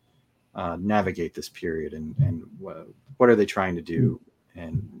Congress navigate this period, and what are they trying to do,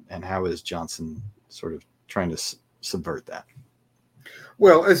 and how is Johnson sort of trying to subvert that?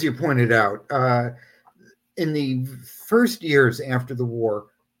 Well, as you pointed out, in the first years after the war,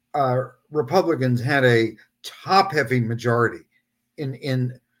 Republicans had a top-heavy majority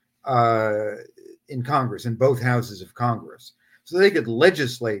in Congress, in both houses of Congress, so they could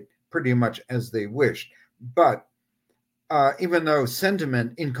legislate pretty much as they wished. But even though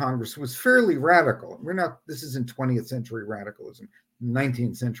sentiment in Congress was fairly radical, this isn't 20th century radicalism,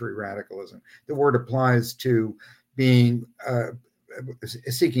 19th century radicalism. The word applies to being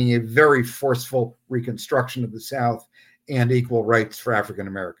seeking a very forceful reconstruction of the South and equal rights for African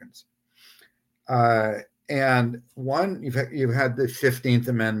Americans. And one, you've had the 13th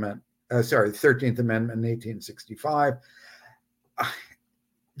Amendment in 1865.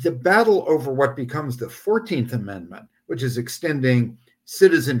 The battle over what becomes the 14th Amendment, which is extending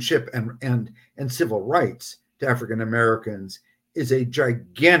citizenship and civil rights to African Americans, is a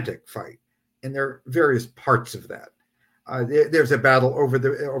gigantic fight, and there are various parts of that. There's a battle over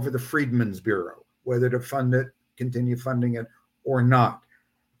the Freedmen's Bureau, whether to fund it, continue funding it, or not.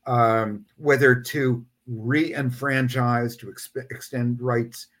 Whether to re-enfranchise, to extend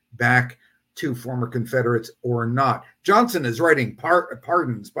rights back to former Confederates or not. Johnson is writing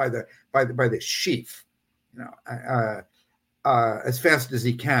pardons by the sheaf, as fast as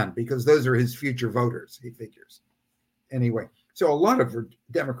he can, because those are his future voters, he figures. Anyway, so a lot of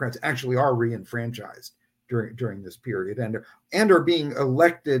Democrats actually are re-enfranchised during this period, and are being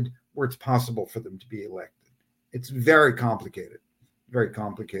elected where it's possible for them to be elected. It's very complicated, very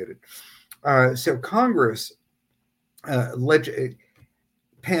complicated. So Congress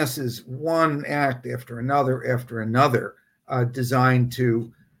passes one act after another, designed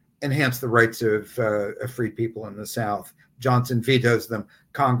to enhance the rights of free people in the South. Johnson vetoes them.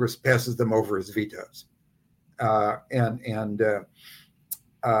 Congress passes them over as vetoes. And the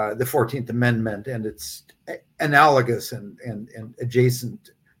 14th Amendment and its analogous and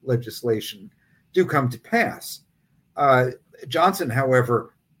adjacent legislation do come to pass. Johnson,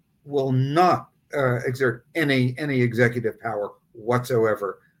 however, will not exert any executive power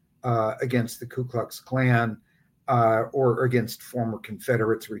whatsoever against the Ku Klux Klan or against former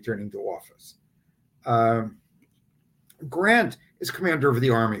Confederates returning to office. Grant is commander of the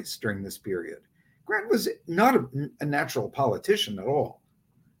armies during this period. Grant was not a natural politician at all,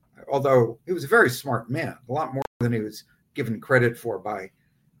 although he was a very smart man, a lot more than he was given credit for by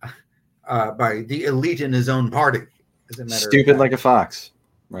the elite in his own party. As a matter Stupid like a fox,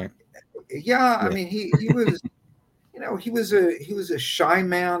 right? Yeah, I mean, he was, he was a shy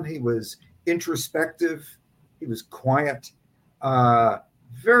man. He was introspective. He was quiet,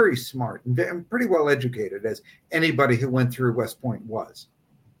 very smart, and pretty well educated, as anybody who went through West Point was.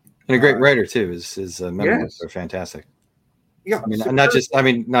 And a great writer too. His memoirs are fantastic. Yeah, they're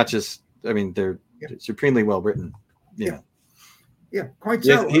supremely well written. Yeah, quite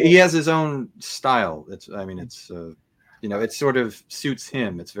so. He has his own style. It sort of suits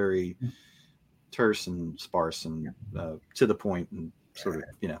him. It's very terse and sparse and to the point, and sort of,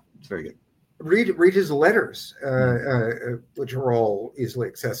 it's very good. Read his letters, which are all easily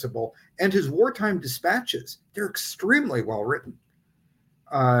accessible, and his wartime dispatches. They're extremely well written.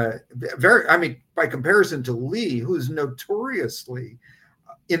 By comparison to Lee, who's notoriously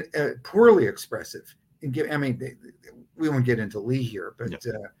poorly expressive. We won't get into Lee here, but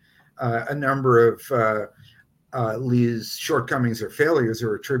a number of Lee's shortcomings or failures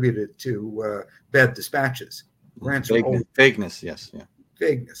are attributed to bad dispatches. Grant's vagueness, yes, yeah.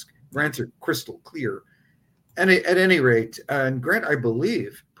 Vagueness. Grants are crystal clear. And at any rate, Grant, I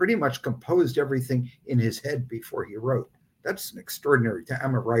believe, pretty much composed everything in his head before he wrote. That's an extraordinary talent.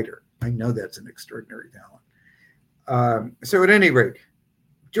 I'm a writer. I know that's an extraordinary talent. So at any rate,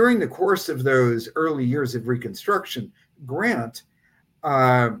 during the course of those early years of Reconstruction, Grant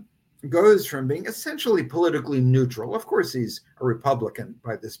goes from being essentially politically neutral. Of course, he's a Republican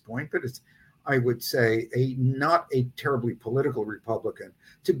by this point, but it's, I would say, not a terribly political Republican,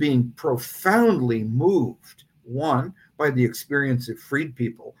 to being profoundly moved, one, by the experience of freed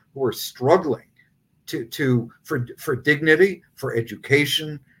people who are struggling for dignity, for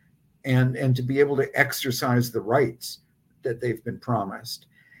education, and to be able to exercise the rights that they've been promised.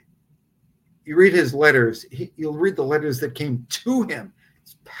 You read his letters, you'll read the letters that came to him.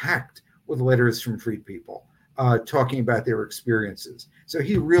 It's packed with letters from freed people talking about their experiences. So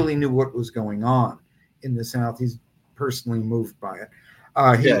he really knew what was going on in the South. He's personally moved by it.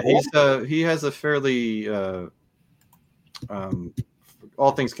 He has a fairly,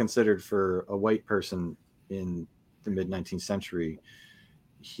 all things considered, for a white person in the mid-19th century,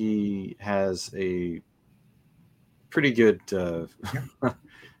 he has a pretty good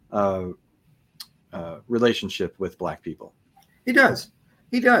relationship with Black people. He does.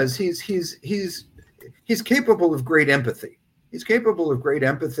 He's capable of great empathy. He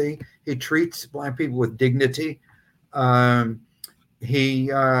treats Black people with dignity. He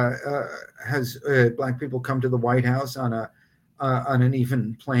has Black people come to the White House on an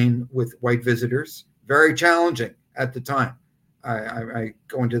even plane with white visitors. Very challenging at the time. I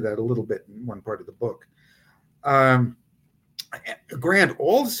go into that a little bit in one part of the book. Grant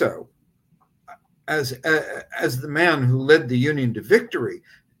also, as the man who led the Union to victory,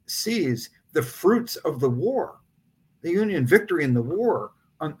 sees the fruits of the war, the Union victory in the war,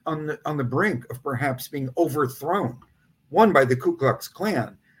 on the brink of perhaps being overthrown, one by the Ku Klux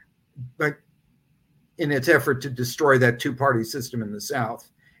Klan, but in its effort to destroy that two-party system in the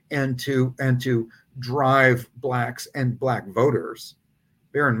South, and to drive blacks and Black voters.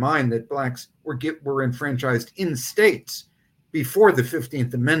 Bear in mind that blacks were enfranchised in states before the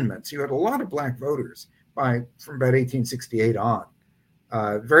 15th Amendment. So you had a lot of Black voters from about 1868 on.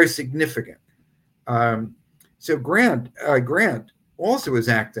 Very significant. So Grant also is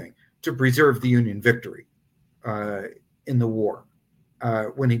acting to preserve the Union victory in the war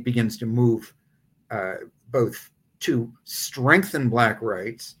when he begins to move both to strengthen Black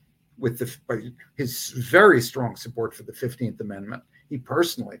rights with his very strong support for the 15th Amendment. He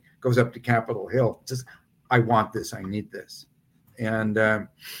personally goes up to Capitol Hill and says, I want this, I need this. And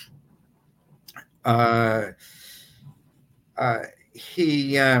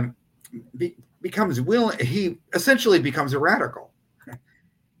he becomes willing. He essentially becomes a radical.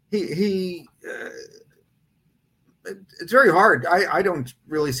 It's very hard. I don't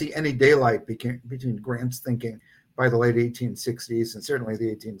really see any daylight between Grant's thinking by the late 1860s and certainly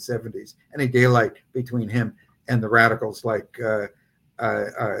the 1870s. Any daylight between him and the radicals like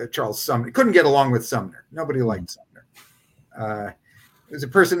Charles Sumner. He couldn't get along with Sumner. Nobody liked Sumner. It was a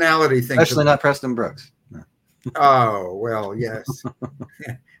personality thing. Especially not Preston Brooks. No. Oh, well, yes. I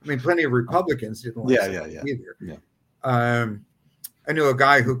mean, plenty of Republicans didn't like Sumner either. Yeah. I knew a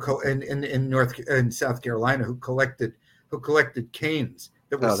guy who in South Carolina who collected canes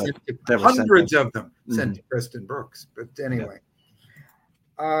that were sent to hundreds of them sent to Preston Brooks. But anyway,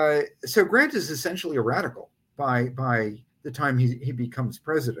 so Grant is essentially a radical by the time he becomes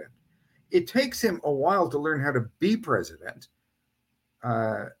president. It takes him a while to learn how to be president,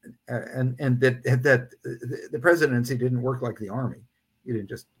 and that the presidency didn't work like the army. You didn't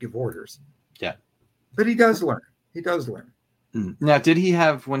just give orders. Yeah, but he does learn. Now, did he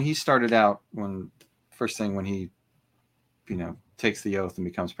have, when he started out, when he, takes the oath and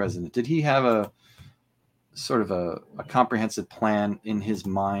becomes president, did he have a sort of a comprehensive plan in his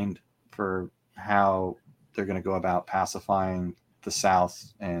mind for how they're going to go about pacifying the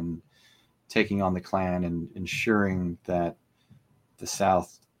South and taking on the Klan and ensuring that the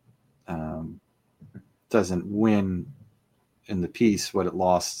South doesn't win in the peace what it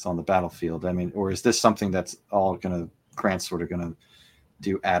lost on the battlefield? I mean, or is this something that's all Grant's sort of going to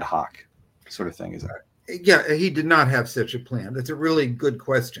do ad hoc sort of thing? Is that? Yeah, he did not have such a plan. That's a really good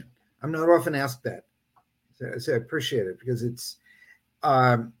question. I'm not often asked that. So I appreciate it because it's,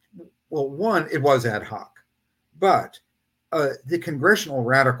 one, it was ad hoc, but the congressional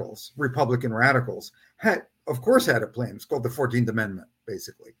radicals, Republican radicals, had a plan. It's called the 14th Amendment,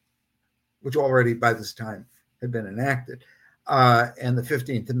 basically, which already by this time had been enacted. And the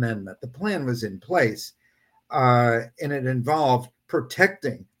 15th Amendment, the plan was in place. And it involved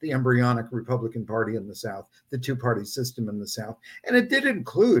protecting the embryonic Republican Party in the South, the two-party system in the South. And it did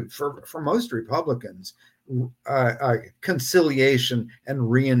include, for most Republicans, conciliation and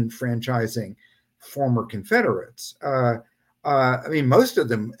re-enfranchising former Confederates. I mean, most of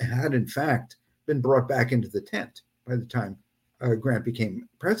them had, in fact, been brought back into the tent by the time Grant became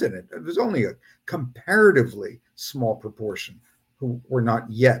president. It was only a comparatively small proportion who were not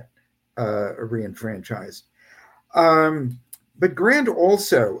yet reenfranchised. But Grant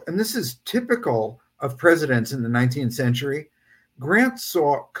also, and this is typical of presidents in the 19th century, Grant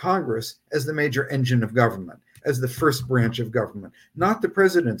saw Congress as the major engine of government, as the first branch of government, not the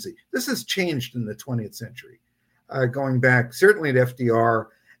presidency. This has changed in the 20th century, going back certainly to FDR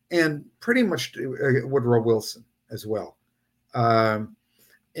and pretty much to Woodrow Wilson as well. Until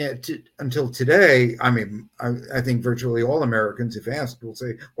today, I mean, I think virtually all Americans, if asked, will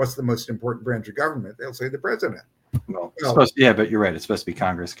say, what's the most important branch of government? They'll say the president. Well, but you're right. It's supposed to be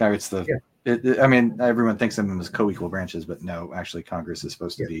Congress. Congress, I mean, everyone thinks of them as co-equal branches, but no, actually, Congress is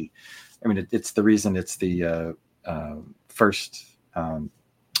supposed to be. I mean, it's the reason it's the first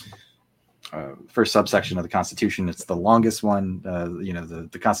subsection of the Constitution. It's the longest one.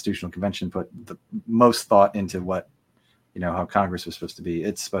 The Constitutional Convention put the most thought into what, how Congress was supposed to be.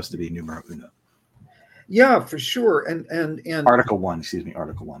 It's supposed to be numero uno. Yeah, for sure. And Article 1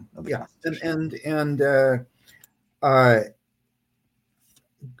 of the Constitution.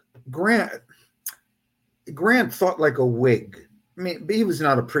 Grant thought like a Whig. I mean, he was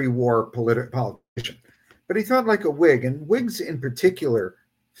not a pre-war politician, but he thought like a Whig, and Whigs in particular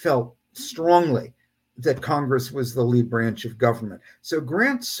felt strongly that Congress was the lead branch of government. So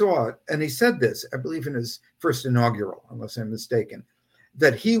Grant saw it, and he said this, I believe in his first inaugural, unless I'm mistaken,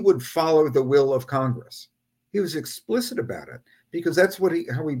 that he would follow the will of Congress. He was explicit about it because that's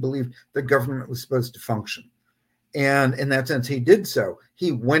how he believed the government was supposed to function. And in that sense, he did so.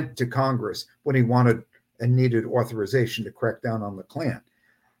 He went to Congress when he wanted and needed authorization to crack down on the Klan.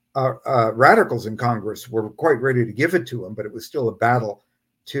 Radicals in Congress were quite ready to give it to him, but it was still a battle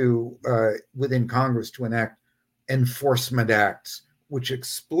within Congress to enact enforcement acts, which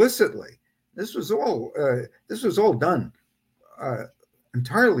explicitly, this was all done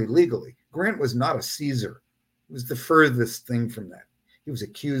entirely legally. Grant was not a Caesar. It was the furthest thing from that. He was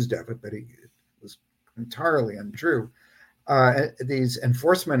accused of it, but it was entirely untrue. These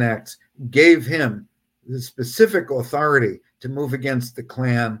enforcement acts gave him the specific authority to move against the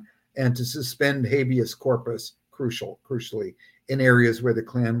Klan and to suspend habeas corpus, crucially, in areas where the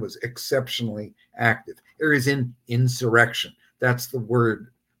Klan was exceptionally active. Areas in insurrection. That's the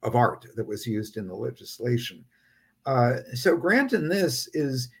word of art that was used in the legislation. So Grant in this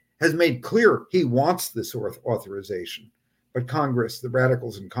has made clear he wants this authorization, but Congress, the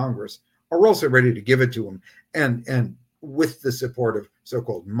radicals in Congress, are also ready to give it to him, and with the support of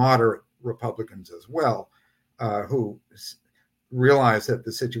so-called moderate Republicans as well, who realize that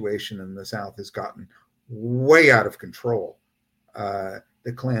the situation in the South has gotten way out of control.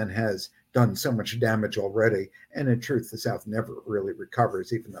 The Klan has done so much damage already, and in truth, the South never really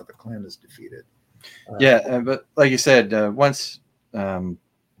recovers, even though the Klan is defeated. But like you said, once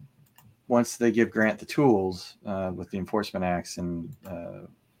they give Grant the tools with the enforcement acts and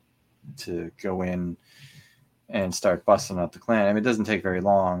to go in and start busting up the Klan, I mean, it doesn't take very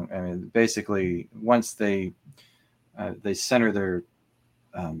long. I mean, basically, once they center their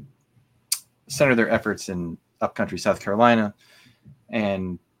efforts in upcountry South Carolina,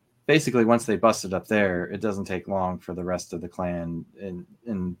 and basically once they busted up there, it doesn't take long for the rest of the Klan in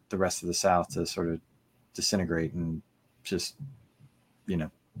the rest of the South to sort of disintegrate and just,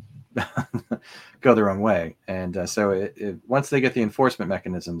 go their own way. And so once they get the enforcement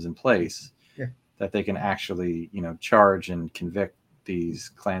mechanisms in place, that they can actually, charge and convict these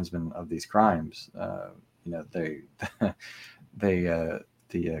Klansmen of these crimes, the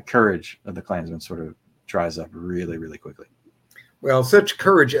courage of the Klansmen sort of dries up really, really quickly. Well, such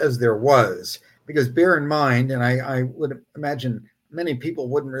courage as there was, because bear in mind, and I would imagine many people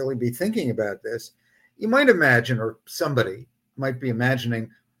wouldn't really be thinking about this. You might imagine, or somebody might be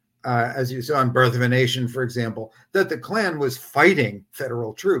imagining, as you saw in Birth of a Nation, for example, that the Klan was fighting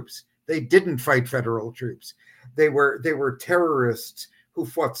federal troops. They didn't fight federal troops. They were terrorists who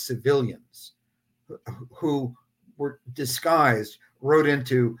fought civilians, who were disguised, rode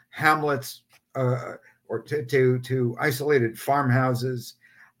into hamlets or to isolated farmhouses,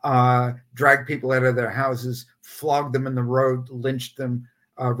 dragged people out of their houses, flogged them in the road, lynched them,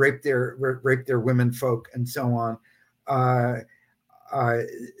 raped their women folk, and so on.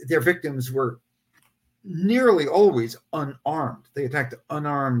 Their victims were nearly always unarmed. They attacked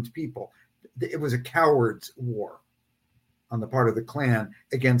unarmed people. It was a coward's war on the part of the Klan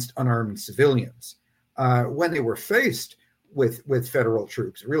against unarmed civilians. When they were faced with federal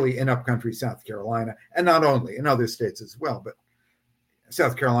troops, really in upcountry South Carolina, and not only in other states as well, but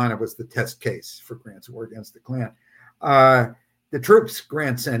South Carolina was the test case for Grant's war against the Klan. The troops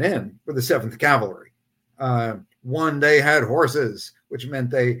Grant sent in were the 7th Cavalry. One, they had horses, which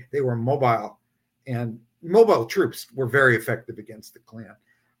meant they were mobile, and mobile troops were very effective against the Klan.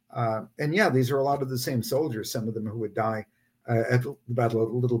 And yeah, these are a lot of the same soldiers, some of them who would die at the Battle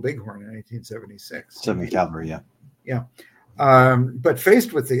of Little Bighorn in 1876. 70 cavalry, yeah. Yeah. But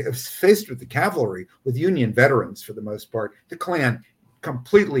faced with the cavalry, with Union veterans for the most part, the Klan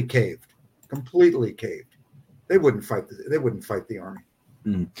completely caved. They wouldn't fight the army.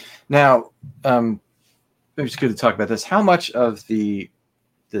 Mm. Now, it's good to talk about this. How much of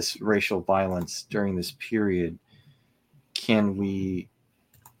this racial violence during this period can we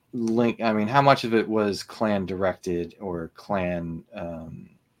link? I mean, how much of it was Klan directed or Klan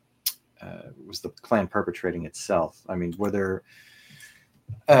was the Klan perpetrating itself? I mean, were there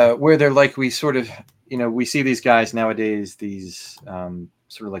like we sort of, we see these guys nowadays, these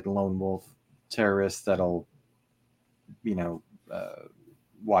sort of like lone wolf terrorists that'll,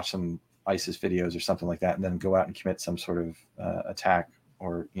 watch some ISIS videos or something like that, and then go out and commit some sort of attack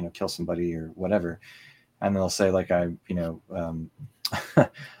or kill somebody or whatever, and they'll say like I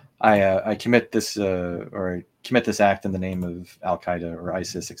commit this or I commit this act in the name of Al Qaeda or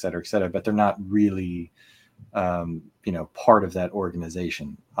ISIS, et cetera, but they're not really part of that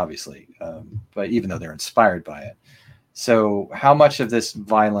organization, obviously, but even though they're inspired by it. So how much of this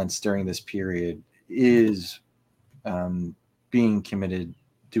violence during this period is being committed,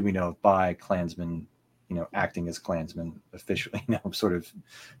 do we know, by Klansmen, acting as Klansmen officially, sort of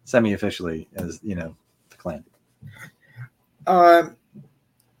semi-officially as, the Klan?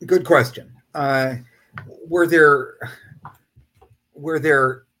 Good question. Were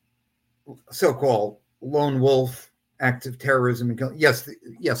there so-called lone wolf acts of terrorism and killing? Yes,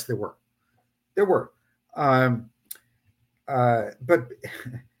 there were. But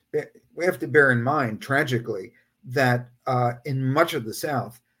we have to bear in mind, tragically, that in much of the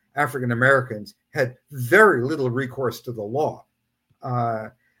South, African Americans had very little recourse to the law,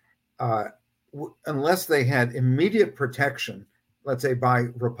 unless they had immediate protection, let's say by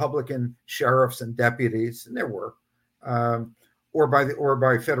Republican sheriffs and deputies, and there were, or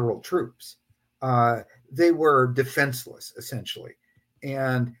by federal troops. They were defenseless, essentially,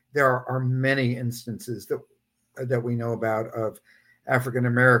 and there are many instances that we know about of African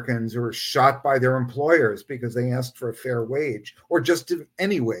Americans who were shot by their employers because they asked for a fair wage, or just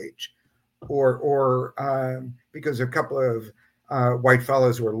any wage, or because a couple of white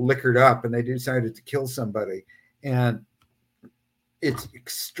fellows were liquored up and they decided to kill somebody. And it's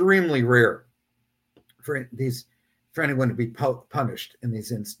extremely rare for anyone to be punished in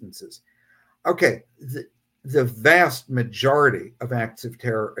these instances. Okay, the vast majority of acts of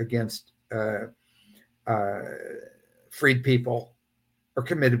terror against freed people are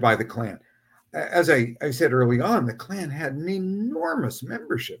committed by the Klan. As I said early on, the Klan had an enormous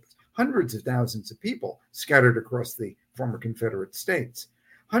membership, hundreds of thousands of people scattered across the former Confederate states,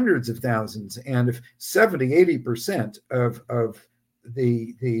 hundreds of thousands. And if 70-80% of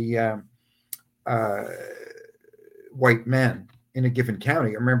the white men in a given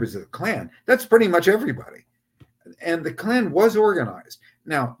county are members of the Klan, that's pretty much everybody. And the Klan was organized.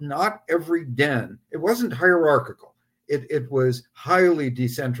 Now, not every den, it wasn't hierarchical. It was highly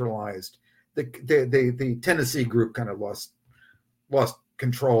decentralized. The Tennessee group kind of lost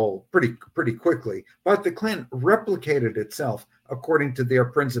control pretty quickly, but the Klan replicated itself according to their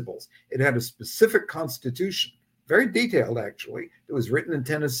principles. It had a specific constitution, very detailed actually. It was written in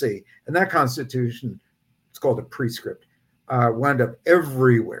Tennessee, and that constitution, it's called a prescript, wound up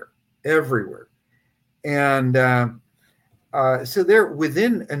everywhere. And so there,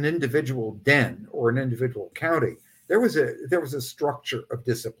 within an individual den or an individual county, there was a structure of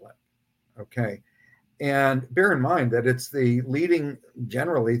discipline. Okay, and bear in mind that it's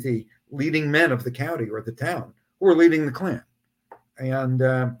generally the leading men of the county or the town who are leading the Klan, and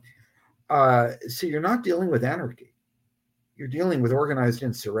so you're not dealing with anarchy. You're dealing with organized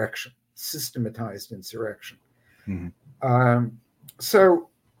insurrection, systematized insurrection. Mm-hmm.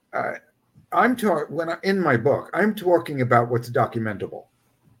 In my book, I'm talking about what's documentable.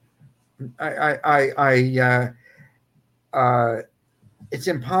 It's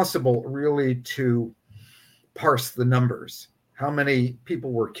impossible really to parse the numbers. How many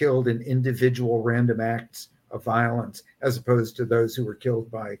people were killed in individual random acts of violence as opposed to those who were killed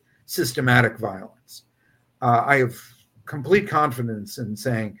by systematic violence? I have complete confidence in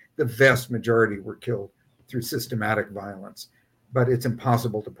saying the vast majority were killed through systematic violence, but it's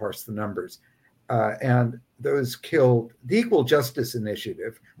impossible to parse the numbers. And those killed, the Equal Justice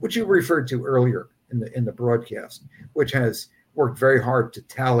Initiative, which you referred to earlier in the broadcast, which has worked very hard to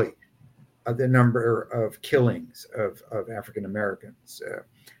tally the number of killings of African Americans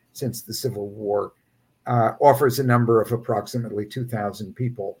since the Civil War, offers a number of approximately 2,000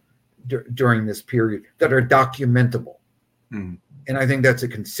 people during this period that are documentable. Mm. And I think that's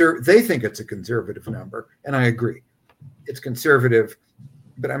they think it's a conservative number, and I agree. It's conservative,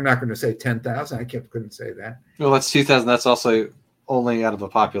 but I'm not going to say 10,000. I couldn't say that. Well, that's 2,000. That's also only out of a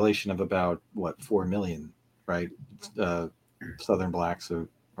population of about, 4 million, right? Southern blacks, so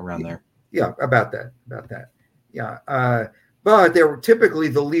around there. Yeah, about that. Yeah. But they were typically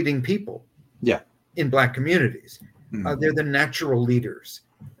the leading people. Yeah. In black communities. Mhm. They're the natural leaders.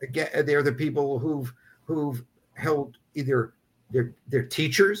 Again, they're the people who've held either they're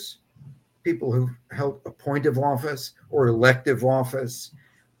teachers, people who've held appointive office or elective office,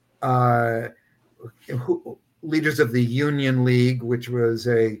 leaders of the Union League, which was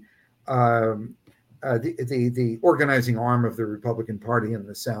the organizing arm of the Republican Party in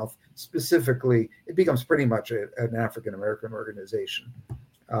the South. Specifically, it becomes pretty much an African American organization.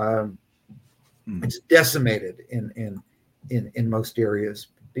 It's decimated in most areas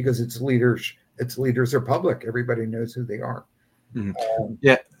because its leaders are public. Everybody knows who they are. Mm-hmm.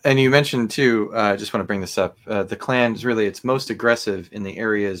 Yeah, and you mentioned too. I just want to bring this up. The Klan is really it's most aggressive in the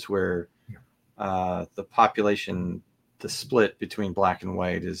areas where the population, the split between black and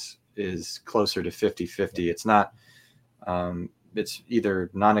white is closer to 50-50. It's not. It's either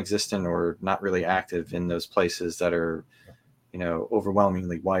non-existent or not really active in those places that are,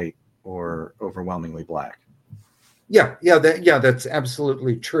 overwhelmingly white or overwhelmingly black. That's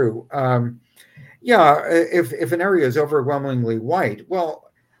absolutely true. If an area is overwhelmingly white,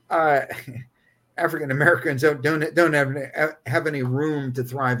 well, African Americans don't have any room to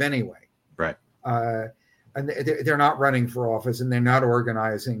thrive anyway. Right. And they're not running for office and they're not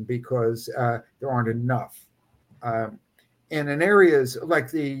organizing because there aren't enough. And in areas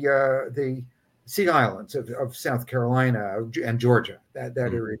like the Sea Islands of South Carolina and Georgia, that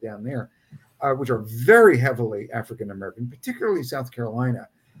area down there, which are very heavily African American, particularly South Carolina,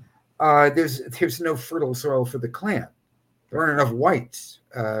 there's no fertile soil for the Klan. There aren't enough whites.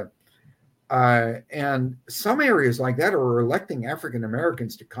 And some areas like that are electing African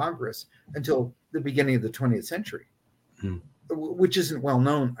Americans to Congress until the beginning of the 20th century, which isn't well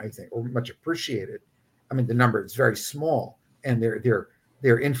known, I think, or much appreciated. I mean, the number is very small, and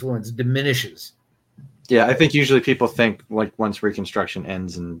their influence diminishes. Yeah, I think usually people think like once Reconstruction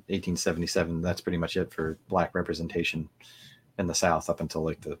ends in 1877, that's pretty much it for black representation in the South up until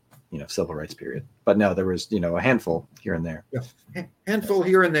like the civil rights period. But no, there was a handful here and there. Yeah, handful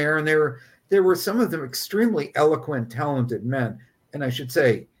here and there, and there were some of them extremely eloquent, talented men. And I should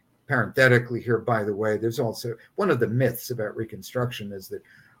say, parenthetically here, by the way, there's also one of the myths about Reconstruction is that,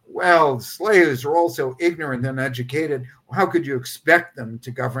 well, slaves are also ignorant and uneducated. How could you expect them to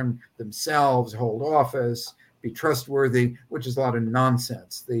govern themselves, hold office, be trustworthy? Which is a lot of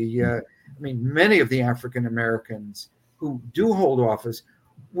nonsense. Many of the African Americans who do hold office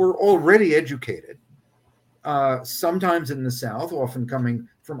were already educated, sometimes in the South, often coming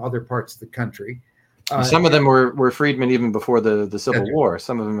from other parts of the country. Some of them were freedmen even before the Civil War.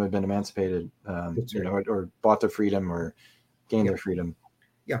 Some of them have been emancipated, or bought their freedom or gained their freedom.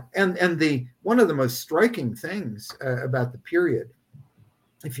 Yeah, and one of the most striking things about the period,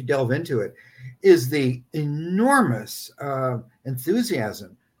 if you delve into it, is the enormous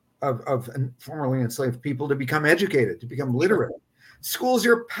enthusiasm of formerly enslaved people to become educated, to become literate. Schools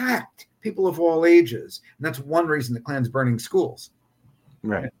are packed, people of all ages, and that's one reason the Klan's burning schools.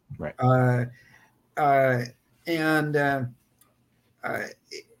 Right.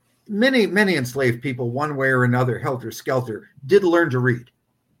 Many enslaved people, one way or another, helter skelter, did learn to read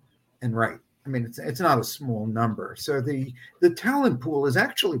and write. I mean, it's not a small number. So the talent pool is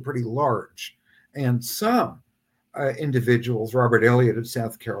actually pretty large, and some individuals, Robert Elliott of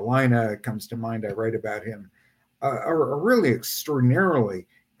South Carolina comes to mind. I write about him. Are really extraordinarily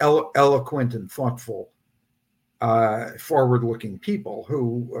eloquent and thoughtful, forward-looking people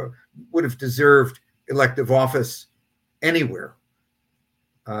who would have deserved elective office anywhere.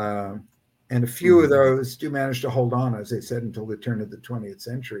 And a few of those do manage to hold on, as I said, until the turn of the 20th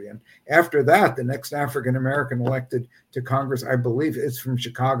century. And after that, the next African-American elected to Congress, I believe, is from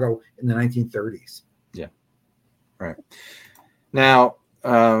Chicago in the 1930s. Yeah, right. Now,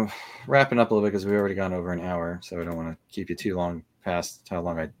 wrapping up a little bit because we've already gone over an hour, so I don't want to keep you too long past how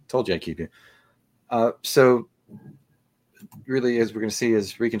long I told you I'd keep you. So really, as we're going to see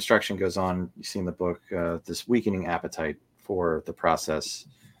as Reconstruction goes on, you see in the book this weakening appetite for the process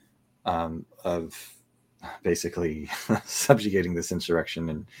of basically subjugating this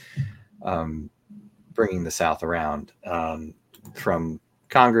insurrection and bringing the South around from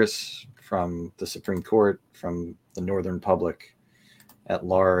Congress, from the Supreme Court, from the Northern public at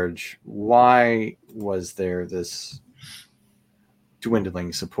large. Why was there this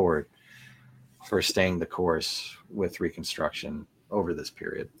dwindling support for staying the course with Reconstruction? over this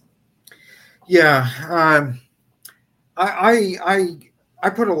period. Yeah, I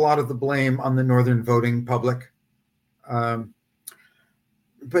put a lot of the blame on the northern voting public, but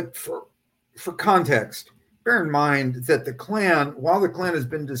for context, bear in mind that the Klan, while the Klan has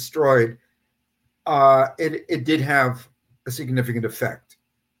been destroyed, it did have a significant effect.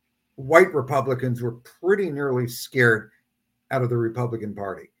 White Republicans were pretty nearly scared out of the Republican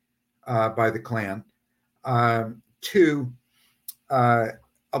Party by the Klan. A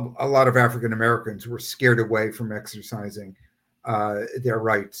lot of African Americans were scared away from exercising their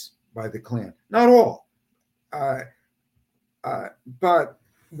rights by the Klan. Not all, but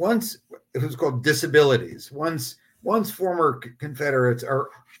once it was called disabilities. Once former Confederates are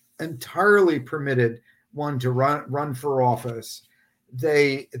entirely permitted to run for office,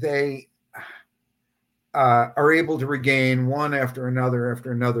 they are able to regain one after another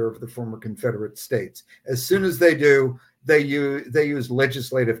of the former Confederate states. As soon as they do, they use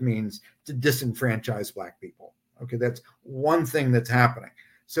legislative means to disenfranchise Black people. Okay, that's one thing that's happening.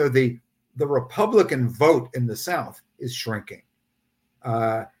 So the Republican vote in the South is shrinking.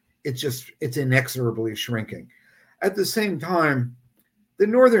 It's inexorably shrinking. At the same time, the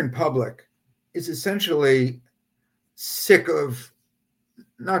Northern public is essentially sick of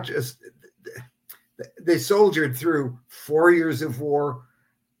not just, they soldiered through 4 years of war,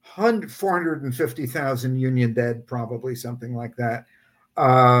 450,000 Union dead, probably something like that.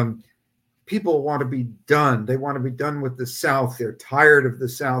 People want to be done. They want to be done with the South. They're tired of the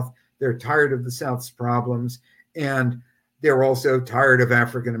South. They're tired of the South's problems. And they're also tired of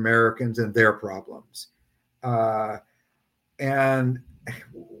African Americans and their problems. And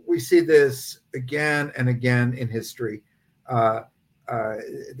we see this again and again in history.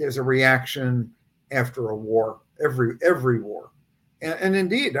 There's a reaction after a war, every war. And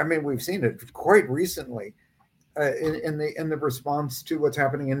indeed, I mean, we've seen it quite recently in the response to what's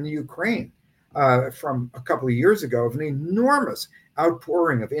happening in the Ukraine from a couple of years ago, of an enormous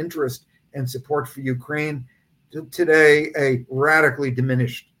outpouring of interest and support for Ukraine. Today, a radically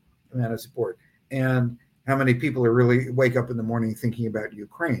diminished amount of support. And how many people are really wake up in the morning thinking about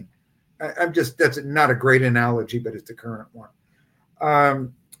Ukraine? That's not a great analogy, but it's the current one.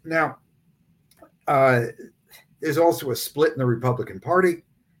 Now, there's also a split in the Republican Party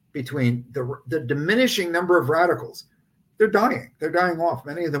between the diminishing number of radicals. They're dying off.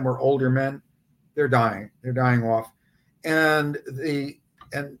 Many of them were older men. They're dying off. And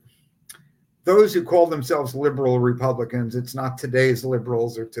those who call themselves liberal Republicans, it's not today's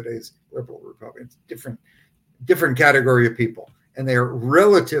liberals or today's liberal Republicans, different category of people. And they are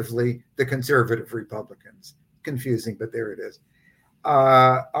relatively the conservative Republicans. Confusing, but there it is.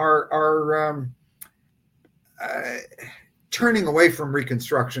 Are turning away from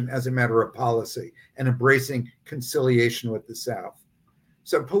Reconstruction as a matter of policy and embracing conciliation with the South.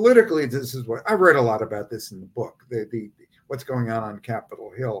 So politically, this is what I read a lot about this in the book, the what's going on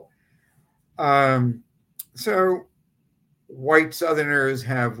Capitol Hill. So white Southerners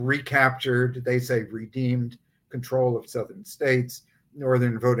have recaptured, they say redeemed, control of Southern states.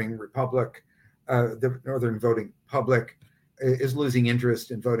 Northern voting republic, the Northern voting public is losing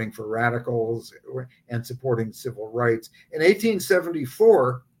interest in voting for radicals and supporting civil rights. In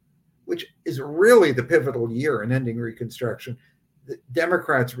 1874, which is really the pivotal year in ending Reconstruction, the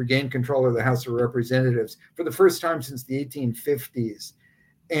Democrats regained control of the House of Representatives for the first time since the 1850s.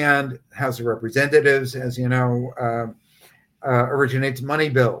 And House of Representatives, as you know, originates money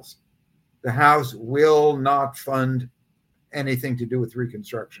bills. The House will not fund anything to do with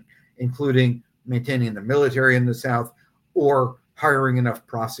Reconstruction, including maintaining the military in the South or hiring enough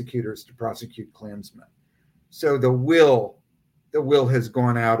prosecutors to prosecute Klansmen. So the will has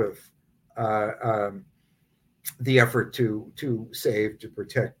gone out of the effort to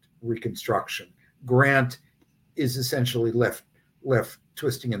protect Reconstruction. Grant is essentially left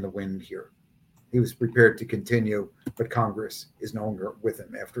twisting in the wind here. He was prepared to continue, but Congress is no longer with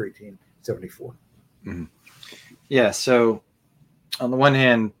him after 1874. Mm-hmm. Yeah. So on the one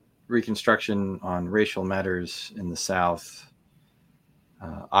hand, Reconstruction on racial matters in the South,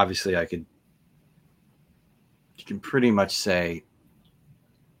 obviously you can pretty much say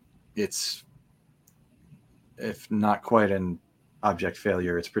it's, if not quite an abject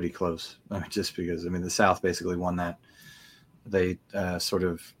failure, it's pretty close. Just because, the South basically won that. They sort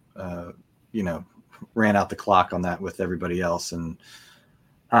of, ran out the clock on that with everybody else. And,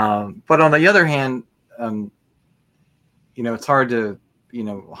 but on the other hand, it's hard to,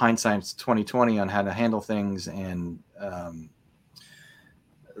 hindsight's 2020 on how to handle things. And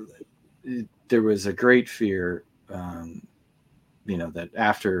there was a great fear, that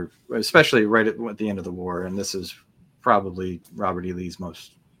after, especially right at the end of the war, and this is probably Robert E. Lee's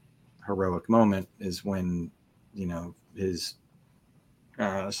most heroic moment is when, his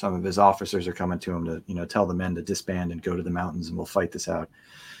some of his officers are coming to him to, tell the men to disband and go to the mountains and we'll fight this out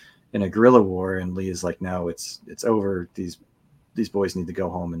in a guerrilla war. And Lee is like, no, it's over. These boys need to go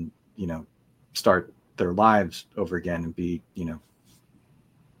home and, start their lives over again and be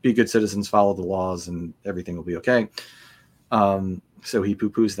good citizens, follow the laws, and everything will be okay. So he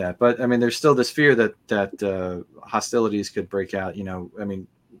poo-poos that. But I mean, there's still this fear that hostilities could break out. I mean,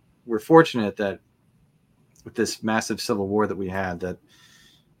 we're fortunate that with this massive civil war that we had that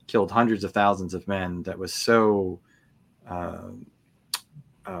killed hundreds of thousands of men, that was so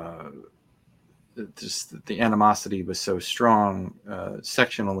just the animosity was so strong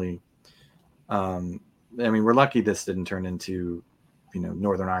sectionally. I mean, we're lucky this didn't turn into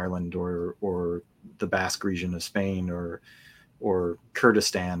Northern Ireland or the Basque region of Spain or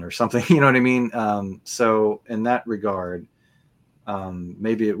Kurdistan or something, you know what I mean? So in that regard,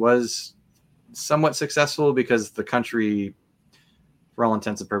 maybe it was somewhat successful because the country, for all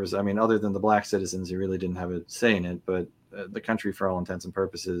intents and purposes, I mean, other than the black citizens who really didn't have a say in it, but the country, for all intents and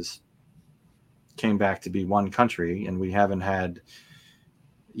purposes, came back to be one country, and we haven't had,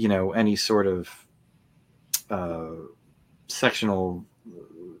 any sort of sectional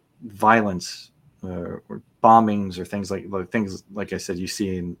violence or bombings or things like I said you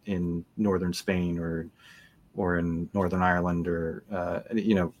see in northern Spain or in Northern Ireland or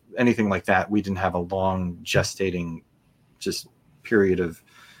anything like that. We didn't have a long gestating just period of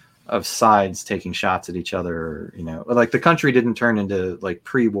sides taking shots at each other, like the country didn't turn into like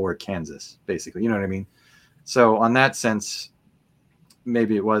pre-war Kansas, basically, you know what I mean? So on that sense,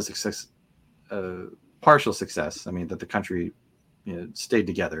 maybe it was success, partial success. I mean, that the country stayed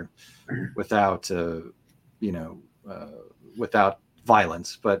together without without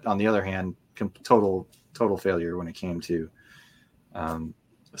violence. But on the other hand, total failure when it came to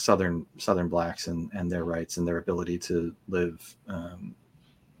Southern blacks and their rights and their ability to live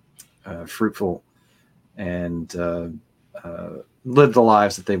fruitful and live the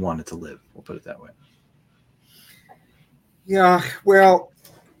lives that they wanted to live. We'll put it that way. Yeah, well,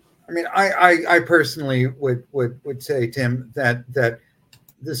 I mean, I personally would say, Tim, that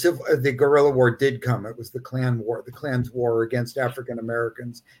the guerrilla war did come. It was the Klan war, the Klan's war against African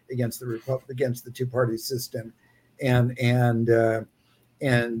Americans, against the against the two-party system, and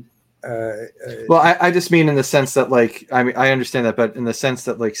well, I just mean in the sense that, like, I mean, I understand that, but in the sense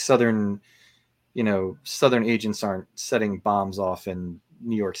that, like, Southern agents aren't setting bombs off in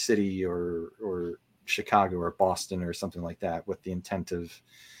New York City or Chicago or Boston or something like that with the intent of,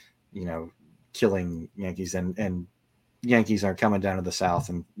 killing Yankees, and Yankees aren't coming down to the South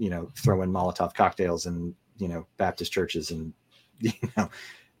and, throwing Molotov cocktails and, Baptist churches and,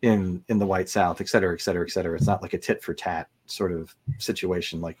 in the white South, et cetera, et cetera, et cetera. It's not like a tit for tat sort of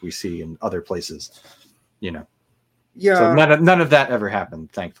situation like we see in other places, Yeah. So none of that ever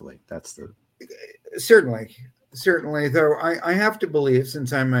happened, thankfully. That's the certainly. Though I have to believe,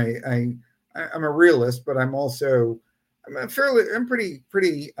 since I'm a realist, but I'm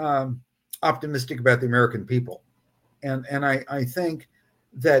pretty optimistic about the American people, and I think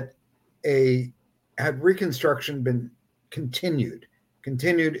that had Reconstruction been continued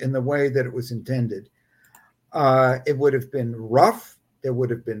in the way that it was intended, it would have been rough. There would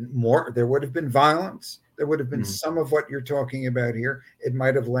have been violence. There would have been some of what you're talking about here. It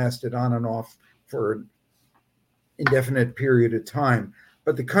might have lasted on and off for an indefinite period of time,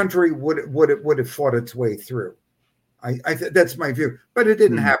 but the country would have fought its way through. That's my view, but it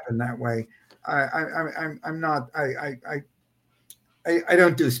didn't happen that way. I'm not. I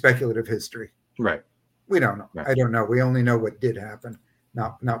don't do speculative history. Right. We don't know. Right. I don't know. We only know what did happen,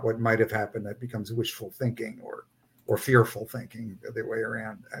 not what might have happened. That becomes wishful thinking or fearful thinking, the other way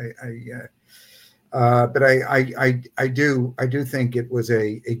around. But I do think it was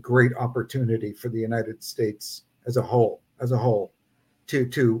a great opportunity for the United States as a whole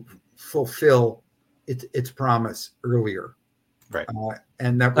to fulfill its promise earlier. Right.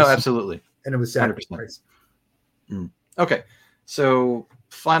 And that was absolutely. And it was sacrificed. Okay. So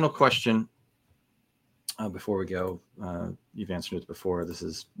final question before we go. You've answered it before. This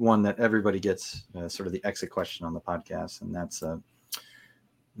is one that everybody gets, sort of the exit question on the podcast, and that's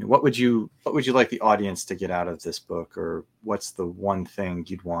what would you like the audience to get out of this book, or what's the one thing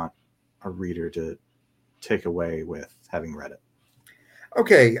you'd want a reader to take away with having read it?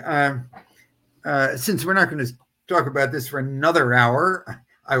 Okay. Since we're not going to talk about this for another hour,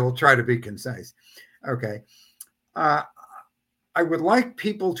 I will try to be concise. Okay. I would like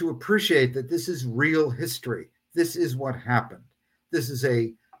people to appreciate that this is real history. This is what happened. This is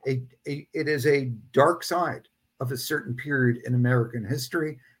it is a dark side of a certain period in American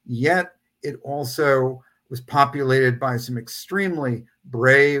history, yet it also was populated by some extremely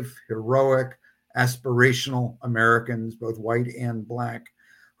brave, heroic, aspirational Americans, both white and black,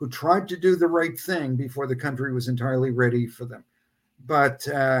 who tried to do the right thing before the country was entirely ready for them. But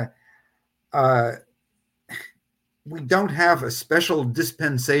we don't have a special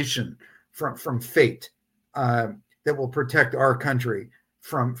dispensation from fate that will protect our country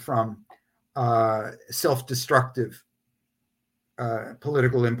from self-destructive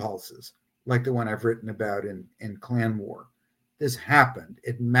political impulses like the one I've written about in Klan War. This happened.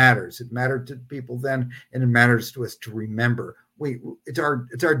 It matters. It mattered to people then, and it matters to us to remember. It's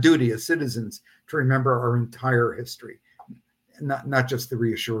our duty as citizens to remember our entire history, not just the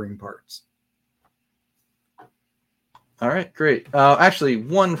reassuring parts. All right, great. Actually,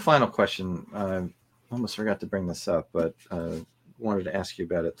 one final question. I almost forgot to bring this up, but wanted to ask you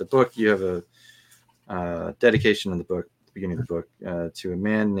about it. The book, you have a dedication in the book, the beginning of the book, to a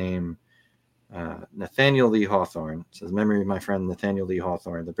man named Nathaniel Lee Hawthorne. It says, memory of my friend Nathaniel Lee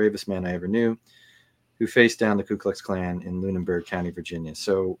Hawthorne, the bravest man I ever knew, who faced down the Ku Klux Klan in Lunenburg County, Virginia.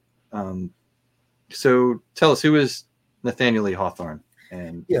 So tell us, who is Nathaniel Lee Hawthorne,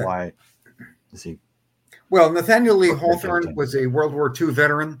 and why is he? Well, Nathaniel Lee Hawthorne was a World War II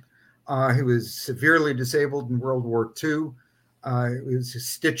veteran. He was severely disabled in World War II. He was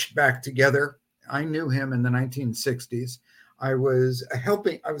stitched back together. I knew him in the 1960s. I was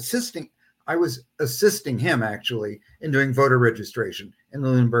assisting him actually in doing voter registration in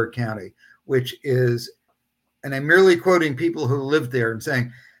Lunenburg County, which is, and I'm merely quoting people who lived there and saying,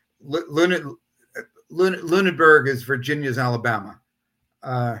 Lunenburg is Virginia's Alabama.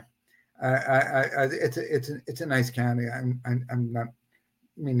 It's a nice county. I'm not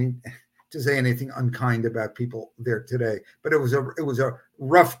meaning to say anything unkind about people there today, but it was a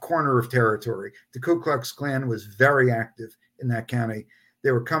rough corner of territory. The Ku Klux Klan was very active in that county.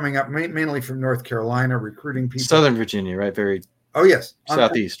 They were coming up mainly from North Carolina, recruiting people. Southern Virginia, right? Oh yes,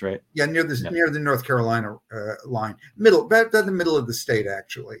 southeast, right? Yeah, near the North Carolina line, about the middle of the state,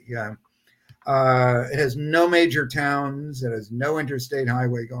 actually. Yeah. It has no major towns. It has no interstate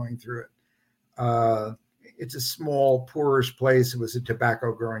highway going through it. It's a small, poorish place. It was a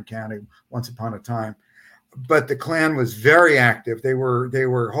tobacco-growing county once upon a time. But the Klan was very active. They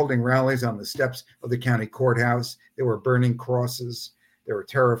were holding rallies on the steps of the county courthouse. They were burning crosses. They were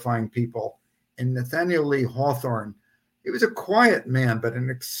terrifying people. And Nathaniel Lee Hawthorne, he was a quiet man, but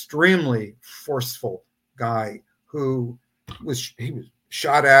an extremely forceful guy who he was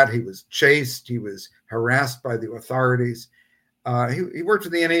shot at, he was chased, he was harassed by the authorities. He worked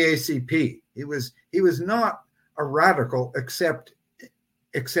for the NAACP. He was not a radical except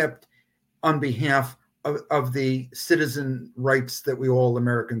on behalf of the citizen rights that we all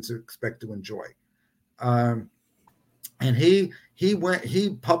Americans expect to enjoy. And he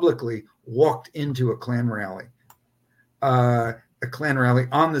publicly walked into a Klan rally on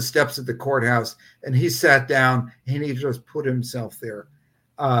the steps of the courthouse, and he sat down and he just put himself there.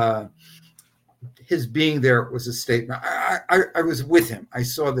 His being there was a statement. I was with him. I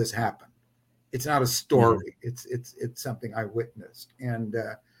saw this happen. It's not a story. It's something I witnessed. And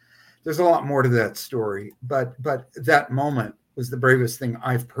there's a lot more to that story. But that moment was the bravest thing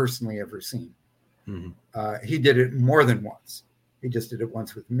I've personally ever seen. Mm-hmm. He did it more than once. He just did it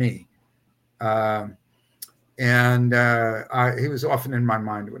once with me. And he was often in my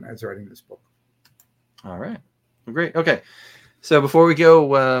mind when I was writing this book. All right. Great. Okay. So before we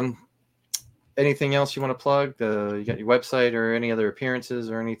go, anything else you want to plug? You got your website or any other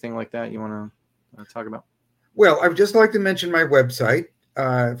appearances or anything like that you want to talk about? Well, I would just like to mention my website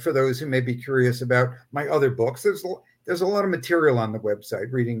for those who may be curious about my other books. There's a lot of material on the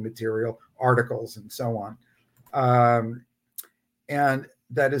website, reading material, articles, and so on. And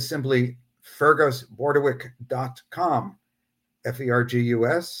that is simply fergusbordewich.com,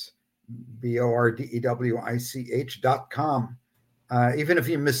 FergusBordewych.com. Even if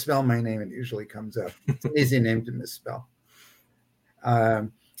you misspell my name, it usually comes up. It's an easy name to misspell.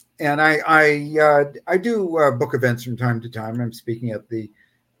 And I do book events from time to time. I'm speaking at the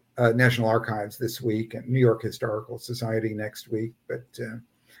National Archives this week and New York Historical Society next week. But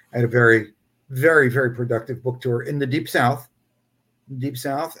I had a very, very, very productive book tour in the Deep South,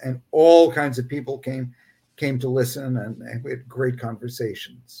 and all kinds of people came to listen, and we had great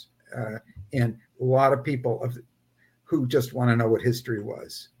conversations. And a lot of people who just want to know what history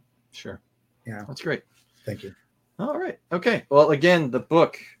was. Sure. Yeah. That's great. Thank you. All right. Okay. Well, again, the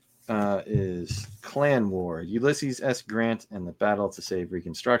book is Klan War, Ulysses S. Grant and the Battle to Save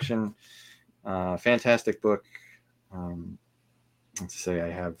Reconstruction. Fantastic book. To say I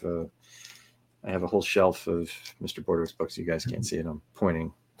have I have a whole shelf of Mr. Bordewich's books. You guys can't see it. I'm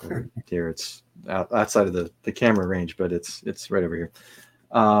pointing over here. It's outside of the camera range, but it's right over here.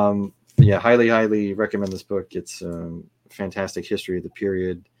 Yeah, highly recommend this book. It's fantastic history of the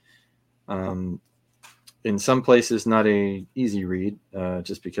period. In some places, not a easy read,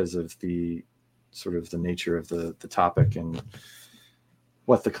 just because of the sort of the nature of the topic and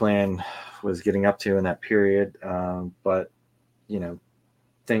what the Klan was getting up to in that period. But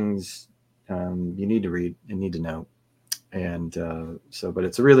things you need to read and need to know. And but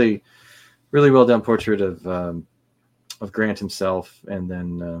it's a really well done portrait of Grant himself, and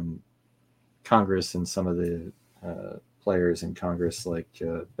then Congress and some of the players in Congress like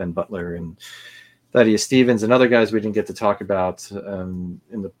Ben Butler and Thaddeus Stevens and other guys we didn't get to talk about in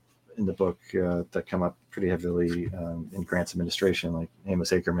the book that come up pretty heavily in Grant's administration, like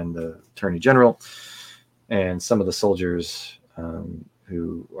Amos Ackerman, the Attorney General, and some of the soldiers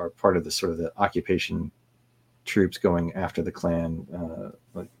who are part of the sort of the occupation troops going after the Klan,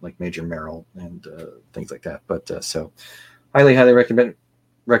 like Major Merrill and things like that. But so highly recommend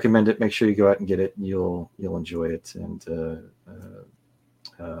it. Make sure you go out and get it. You'll enjoy it, and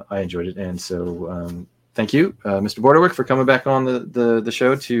I enjoyed it. And so thank you, Mr. Bordewich, for coming back on the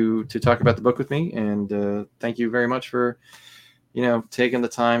show to talk about the book with me. And thank you very much for taking the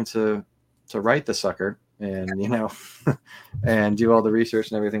time to write the sucker, and and do all the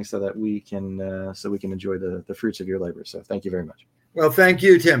research and everything so that we can enjoy the fruits of your labor. So thank you very much. Well, thank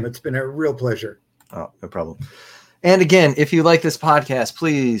you, Tim. It's been a real pleasure. Oh, no problem. And again, if you like this podcast,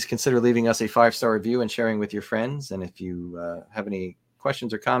 please consider leaving us a 5-star review and sharing with your friends. And if you have any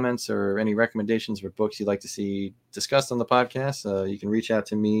questions or comments or any recommendations for books you'd like to see discussed on the podcast, you can reach out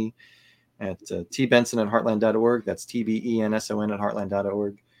to me at tbenson@heartland.org. That's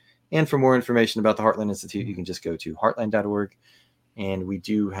tbenson@heartland.org. And for more information about the Heartland Institute, you can just go to heartland.org. And we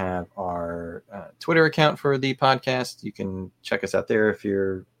do have our Twitter account for the podcast. You can check us out there if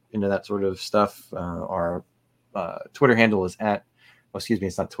you're into that sort of stuff. Our Twitter handle is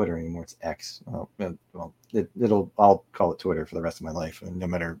it's not Twitter anymore. It's X. I'll call it Twitter for the rest of my life. And no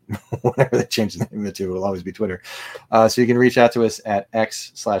matter whatever they change the name of it to, it'll always be Twitter. So you can reach out to us at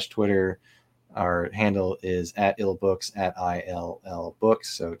X/Twitter. Our handle is @illbooks, @ILL books.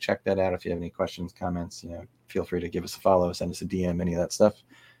 So check that out. If you have any questions, comments, feel free to give us a follow, send us a DM, any of that stuff.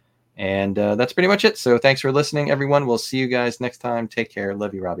 And that's pretty much it. So thanks for listening, everyone. We'll see you guys next time. Take care.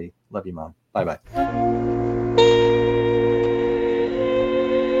 Love you, Robbie. Love you, Mom. Bye-bye.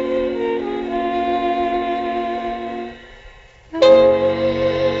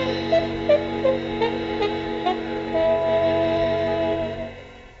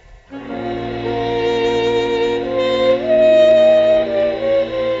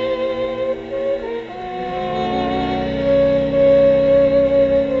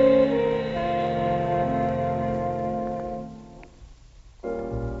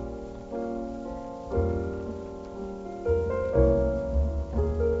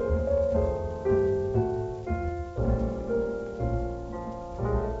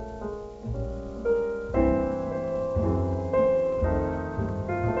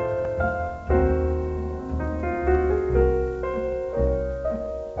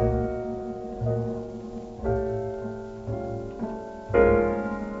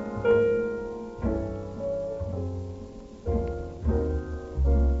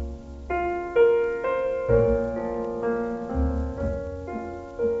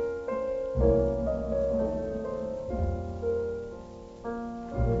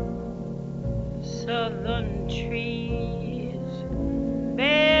 Southern trees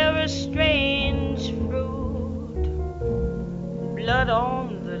bear a strange fruit, blood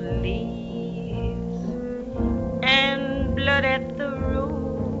on the leaves and blood at the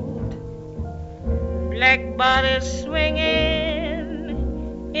root, black bodies swinging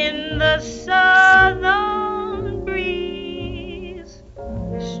in the southern breeze,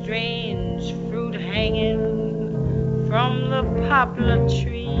 strange fruit hanging from the poplar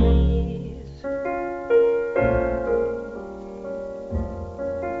trees.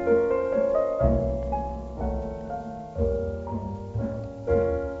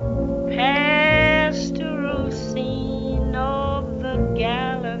 Pastoral scene of the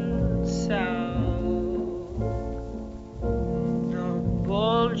gallant South, the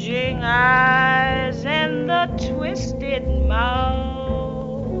bulging eyes and the twisted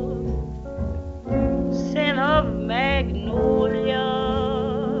mouth, scent of magnolia,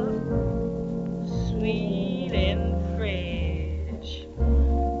 sweet and fresh,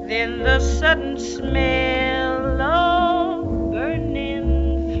 then the sudden smell of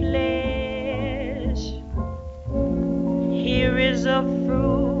burning flesh. Here is a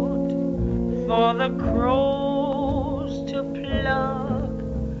fruit for the crows to pluck,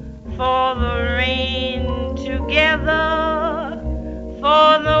 for the rain to gather,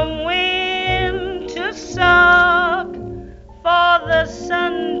 for the wind to suck, for the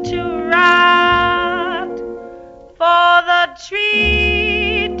sun to rot, for the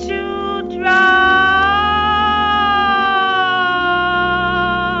tree to drop.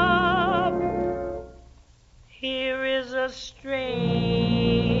 Here is a strange